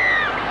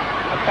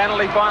 A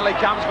penalty finally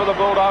comes for the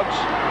Bulldogs.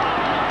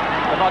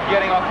 They're not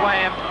getting off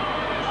Lamb.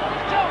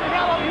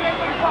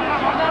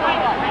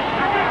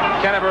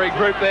 Canterbury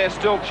group there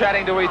still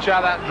chatting to each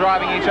other,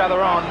 driving each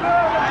other on.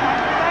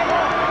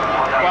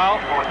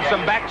 Well,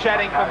 some back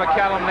chatting for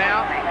McCallum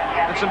now,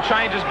 and some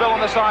changes, Bill, on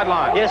the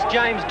sideline. Yes,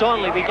 James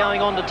Donnelly be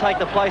going on to take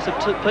the place of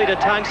Peter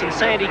Tunks, and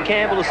Sandy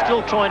Campbell is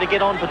still trying to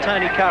get on for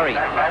Tony Curry.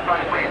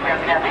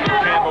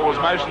 Campbell was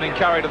motioning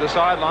Curry to the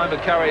sideline,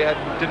 but Curry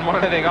didn't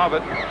want anything of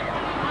it.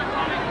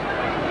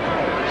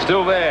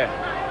 Still there.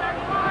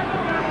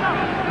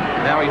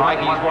 Now he's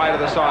making his way to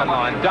the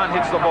sideline. Dunn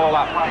hits the ball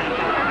up.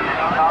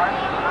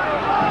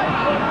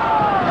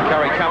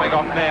 Curry coming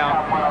off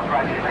now.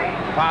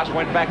 Pass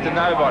went back to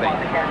nobody.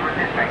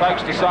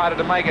 Folks decided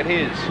to make it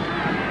his.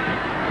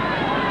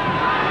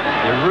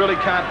 You really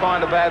can't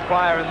find a bad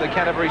player in the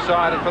Canterbury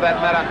side, and for that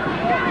matter,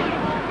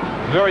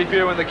 very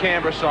few in the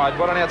Canberra side.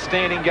 What an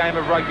outstanding game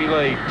of rugby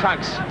league.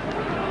 Tunks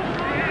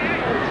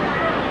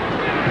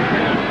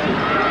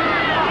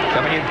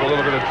coming in for a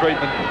little bit of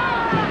treatment.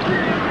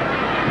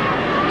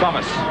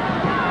 Thomas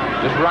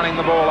just running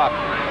the ball up.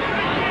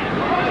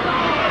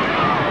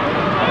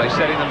 Are they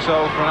setting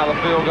themselves for another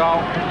field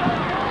goal?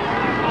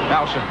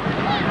 Malsham.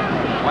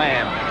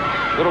 Lamb.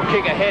 Little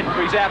kick ahead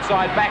for his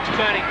outside backs,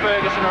 turning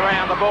Ferguson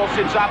around. The ball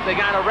sits up. They're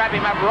going to wrap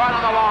him up right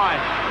on the line.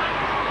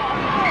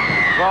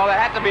 Well, there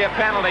had to be a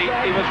penalty.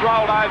 He was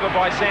rolled over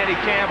by Sandy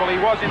Campbell. He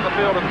was in the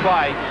field of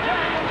play.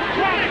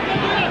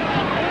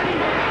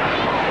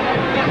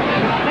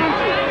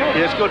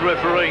 Yes, good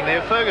refereeing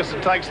there.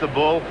 Ferguson takes the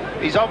ball.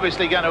 He's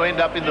obviously going to end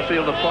up in the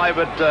field of play,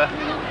 but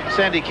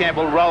Sandy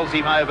Campbell rolls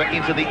him over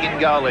into the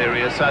in-goal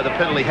area, so the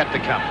penalty had to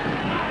come.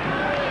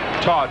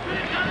 Todd.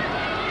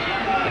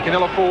 The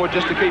Canilla forward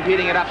just to keep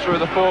hitting it up through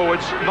the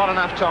forwards. Not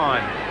enough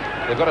time.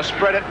 They've got to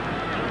spread it.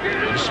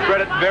 And spread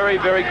it very,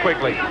 very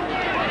quickly.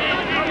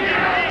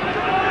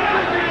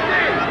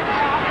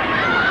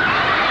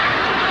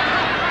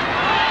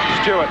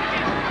 Stewart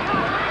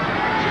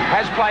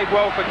has played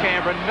well for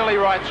Canberra, nearly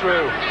right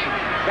through.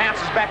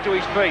 Bounces back to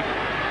his feet.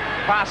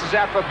 Passes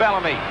out for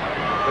Bellamy.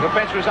 The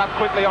defence was up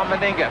quickly on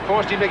Meninga.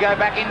 Forced him to go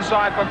back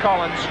inside for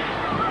Collins.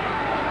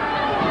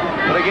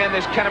 But again,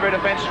 this Canterbury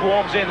defence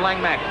swarms in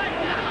Langmack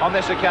on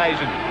this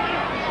occasion.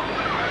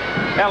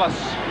 Ellis.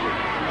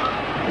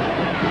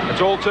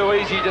 It's all too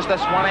easy, just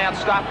this one out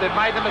stuff. They've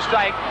made the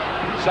mistake.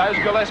 So's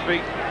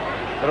Gillespie.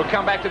 It'll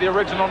come back to the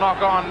original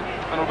knock-on,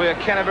 and it'll be a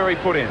Canterbury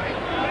put-in.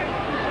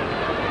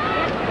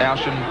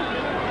 Malsham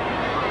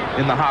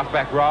in the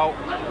half-back role.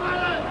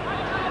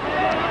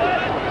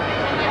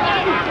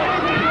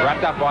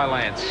 Wrapped up by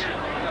Lance.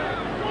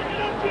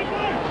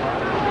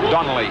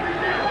 Donnelly.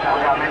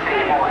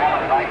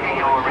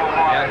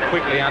 Now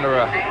quickly under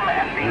a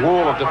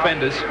wall of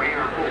defenders.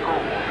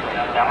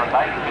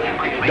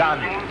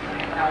 Dunn.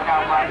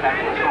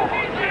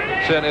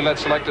 Certainly let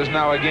selectors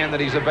know again that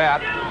he's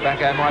about.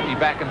 Backo might be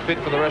back and fit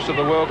for the rest of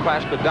the world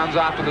class, but Dunn's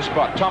after the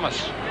spot.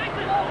 Thomas.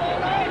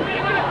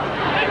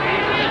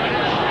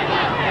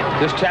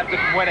 Just tapped it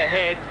and went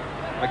ahead.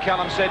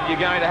 McCallum said you're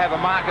going to have a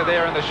marker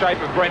there in the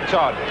shape of Brent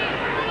Todd.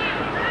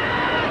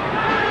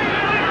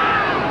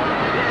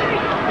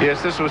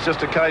 Yes, this was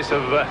just a case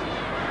of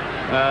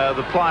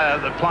the player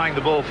playing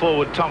the ball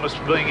forward, Thomas,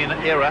 being in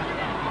error.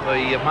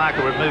 The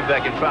marker had moved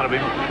back in front of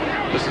him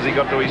just as he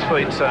got to his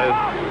feet, so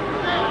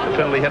the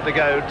penalty had to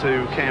go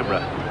to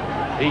Canberra.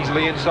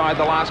 Easily inside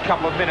the last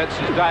couple of minutes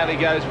as Daly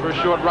goes for a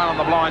short run on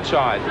the blind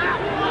side.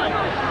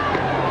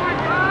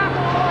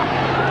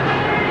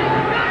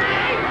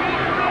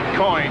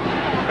 Coyne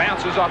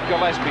bounces off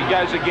Gillespie,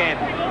 goes again.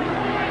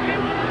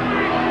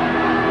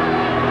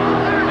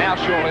 Now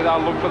surely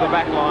they'll look for the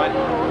back line.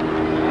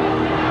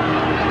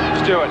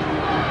 Stewart.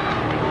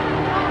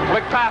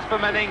 Quick pass for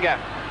Meninga.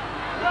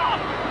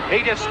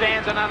 He just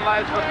stands and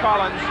unloads for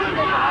Collins.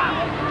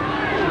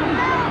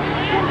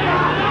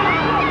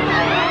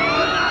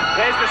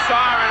 There's the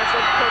siren. It's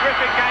a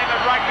terrific game of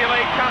rugby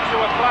league comes to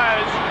a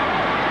close.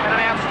 And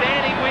an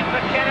outstanding win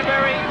for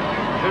Canterbury,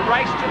 who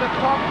raced to the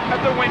top of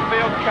the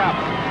Winfield Cup.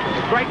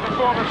 A great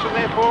performance from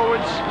their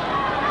forwards.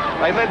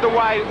 They led the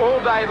way all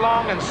day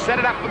long and set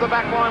it up for the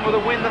back line with a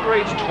win that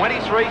reads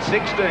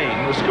 23-16.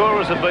 The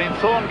scorers have been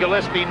Thorne,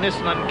 Gillespie,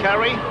 Nissen and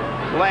Curry.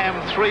 Lamb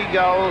 3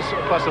 goals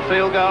plus a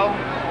field goal.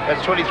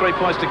 That's 23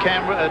 points to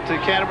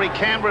Canterbury.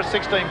 Canberra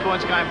 16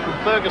 points came from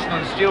Ferguson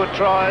and Stewart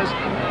tries,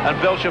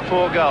 and Belcher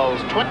 4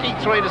 goals.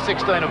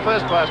 23-16, a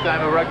first-class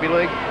game of rugby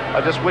league. I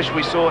just wish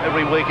we saw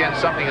every weekend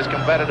something as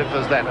combative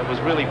as that. It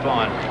was really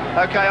fine.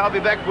 Okay, I'll be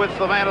back with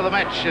the man of the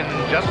match in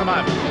just a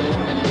moment.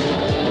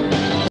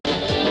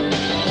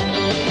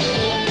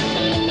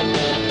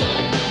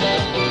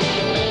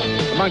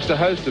 Amongst a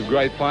host of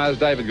great players,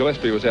 David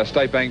Gillespie was our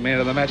State Bank man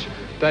of the match.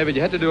 David,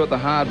 you had to do it the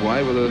hard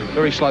way with a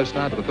very slow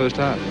start to the first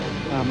half.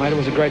 Mate, it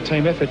was a great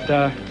team effort.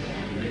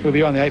 We'll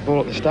be on the 8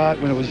 ball at the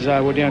start. When it was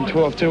we're down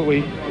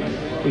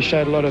 12-2, we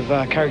showed a lot of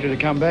character to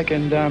come back,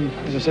 and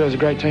as I said, it was a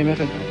great team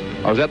effort.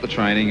 I was at the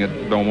training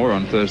at Belmore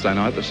on Thursday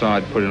night. The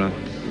side put in a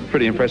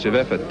pretty impressive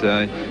effort.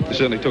 You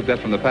certainly took that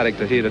from the paddock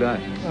to here today.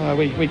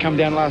 We come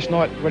down last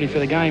night ready for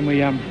the game.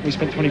 We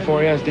spent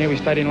 24 hours there. We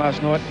stayed in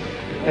last night.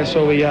 That's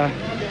all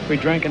we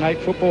drank and ate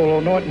football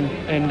all night,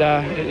 and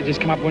it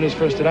just come up winners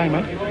for us today,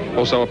 mate.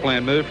 Also a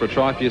planned move for a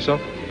try for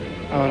yourself?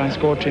 Oh, I don't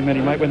score too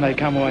many, mate. When they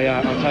come,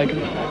 I'll take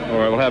them. All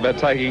right, well, how about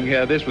taking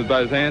this with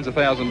both hands,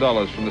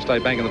 $1,000 from the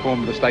State Bank in the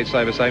form of the State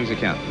Saver Savings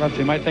Account? Love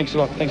to, mate. Thanks a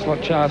lot. Thanks a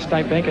lot,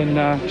 State Bank and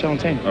Channel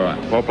 10. All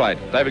right, well played.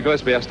 David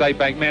Gillespie, our State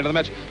Bank man of the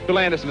match. Bill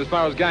Anderson, as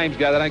far as games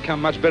go, they don't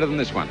come much better than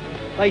this one.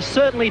 They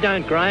certainly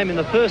don't, Graham. In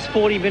the first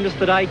 40 minutes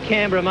today,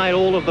 Canberra made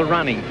all of the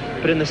running.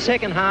 But in the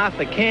second half,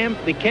 the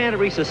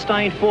Canterbury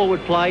sustained forward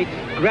play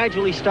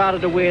gradually started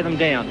to wear them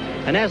down.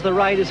 And as the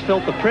Raiders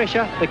felt the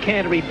pressure, the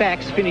Canterbury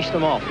backs finished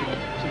them off.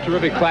 Some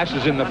terrific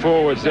clashes in the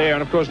forwards there,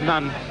 and of course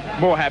none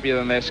more happier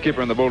than their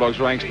skipper in the Bulldogs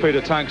ranks,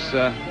 Peter Tunks,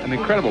 an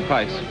incredible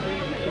pace.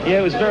 Yeah,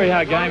 it was a very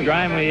hard game,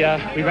 Graham. We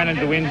ran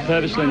into the wind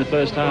purposely in the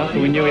first half,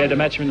 but we knew we had to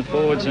match them in the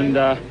forwards, and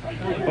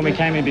when we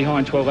came in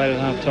behind 12-8 at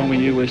half time, we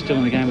knew we were still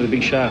in the game with a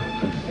big show.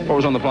 What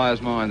was on the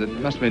players' mind? It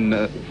must have been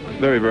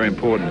very, very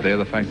important there,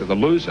 the fact that the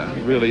loser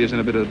really isn't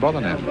a bit of a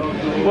bother now.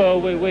 Well,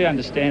 we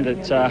understand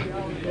that,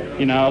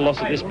 you know, a loss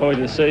at this point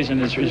of the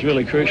season is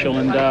really crucial,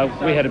 and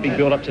we had a big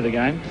build-up to the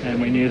game, and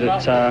we knew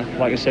that,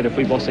 like I said, if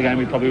we lost the game,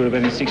 we probably would have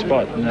been in 6th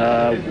spot,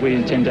 and we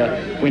intend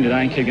to win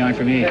today and keep going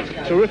from here.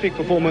 Terrific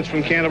performance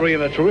from Canterbury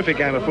and a terrific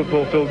game of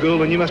football, Phil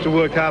Gould, and you must have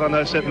worked hard on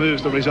those set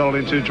moves that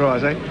resulted in 2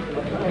 tries, eh?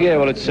 Yeah,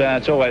 well,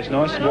 it's always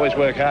nice. Boys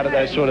work hard at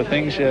those sort of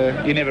things.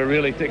 You never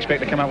really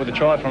expect to come up with a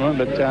try from them,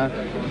 but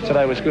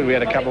today was good. We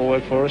had a couple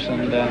work for us,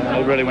 and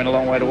it really went a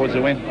long way towards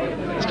the win.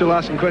 Still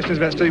asking questions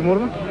about Steve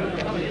Mortimer?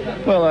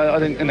 Well, I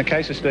think in the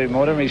case of Steve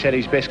Mortimer, he's had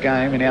his best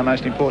game in our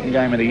most important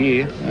game of the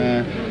year.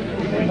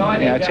 You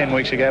know, 10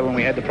 weeks ago when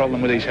we had the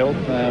problem with his health,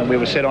 we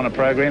were set on a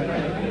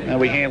program.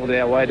 We handled it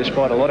our way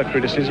despite a lot of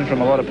criticism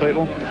from a lot of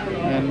people.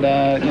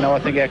 And, you know, I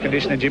think our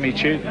conditioner, Jimmy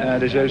Chute,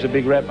 deserves a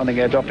big rap. I think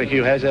our doctor,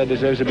 Hugh Hazard,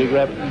 deserves a big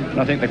rap. And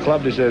I think the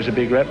club deserves a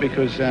big rap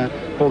because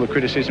all the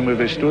criticism we've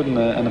withstood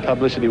and the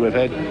publicity we've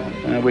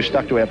had, we've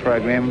stuck to our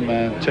program.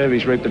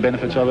 Turvey's reaped the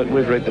benefits of it.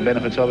 We've reaped the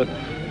benefits of it.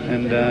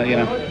 And, you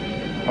know,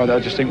 I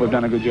just think we've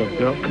done a good job.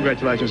 Well,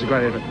 congratulations, a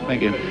great effort.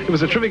 Thank you. It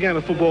was a terrific game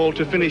of football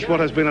to finish what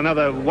has been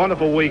another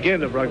wonderful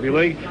weekend of rugby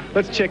league.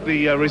 Let's check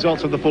the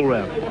results of the full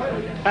round.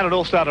 And it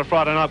all started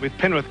Friday night with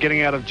Penrith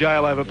getting out of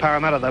jail over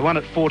Parramatta. They won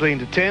it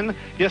 14-10.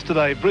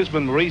 Yesterday,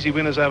 Brisbane were easy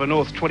winners over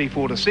North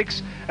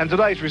 24-6. And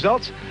today's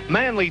results,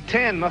 Manly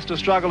 10 must have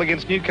struggled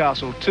against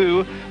Newcastle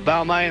 2.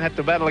 Balmain had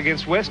to battle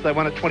against West. They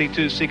won it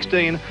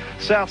 22-16.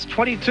 Souths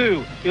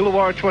 22,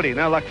 Illawarra 20.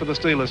 No luck for the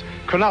Steelers.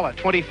 Cronulla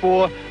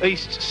 24,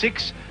 East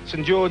 6.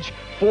 St George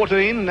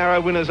 14, narrow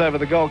winners over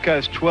the Gold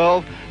Coast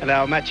 12, and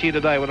our match here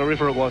today, what a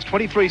ripper it was,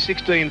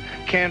 23-16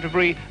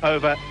 Canterbury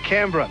over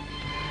Canberra.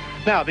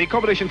 Now, the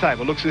competition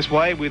table looks this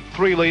way with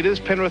 3 leaders,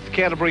 Penrith,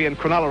 Canterbury and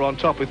Cronulla on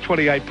top with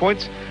 28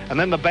 points, and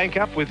then the bank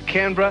up with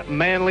Canberra,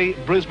 Manly,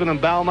 Brisbane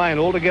and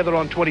Balmain all together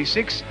on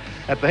 26.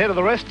 At the head of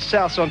the rest,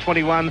 Souths on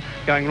 21,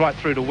 going right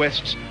through to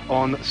Wests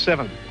on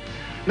 7.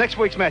 Next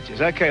week's matches.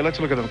 OK, let's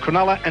look at them.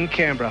 Cronulla and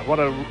Canberra. What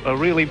a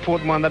really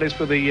important one that is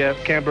for the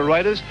Canberra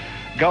Raiders.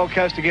 Gold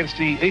Coast against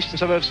the eastern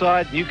suburb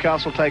side.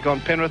 Newcastle take on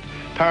Penrith.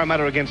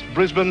 Parramatta against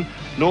Brisbane.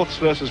 Norths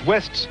versus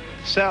Wests.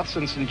 Souths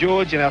and St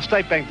George. In our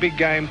State Bank big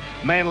game,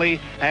 Manly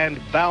and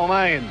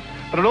Balmain.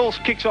 But it all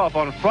kicks off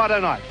on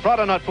Friday night.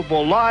 Friday night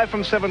football live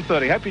from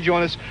 7:30. Hope you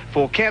join us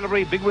for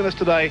Canterbury. Big winners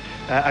today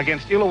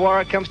against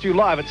Illawarra. Comes to you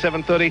live at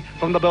 7:30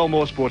 from the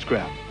Belmore Sports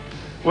Ground.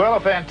 Well, a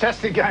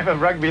fantastic game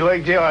of rugby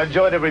league. Gee, I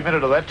enjoyed every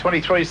minute of that.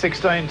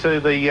 23-16 to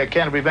the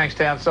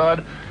Canterbury-Bankstown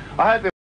side. I hope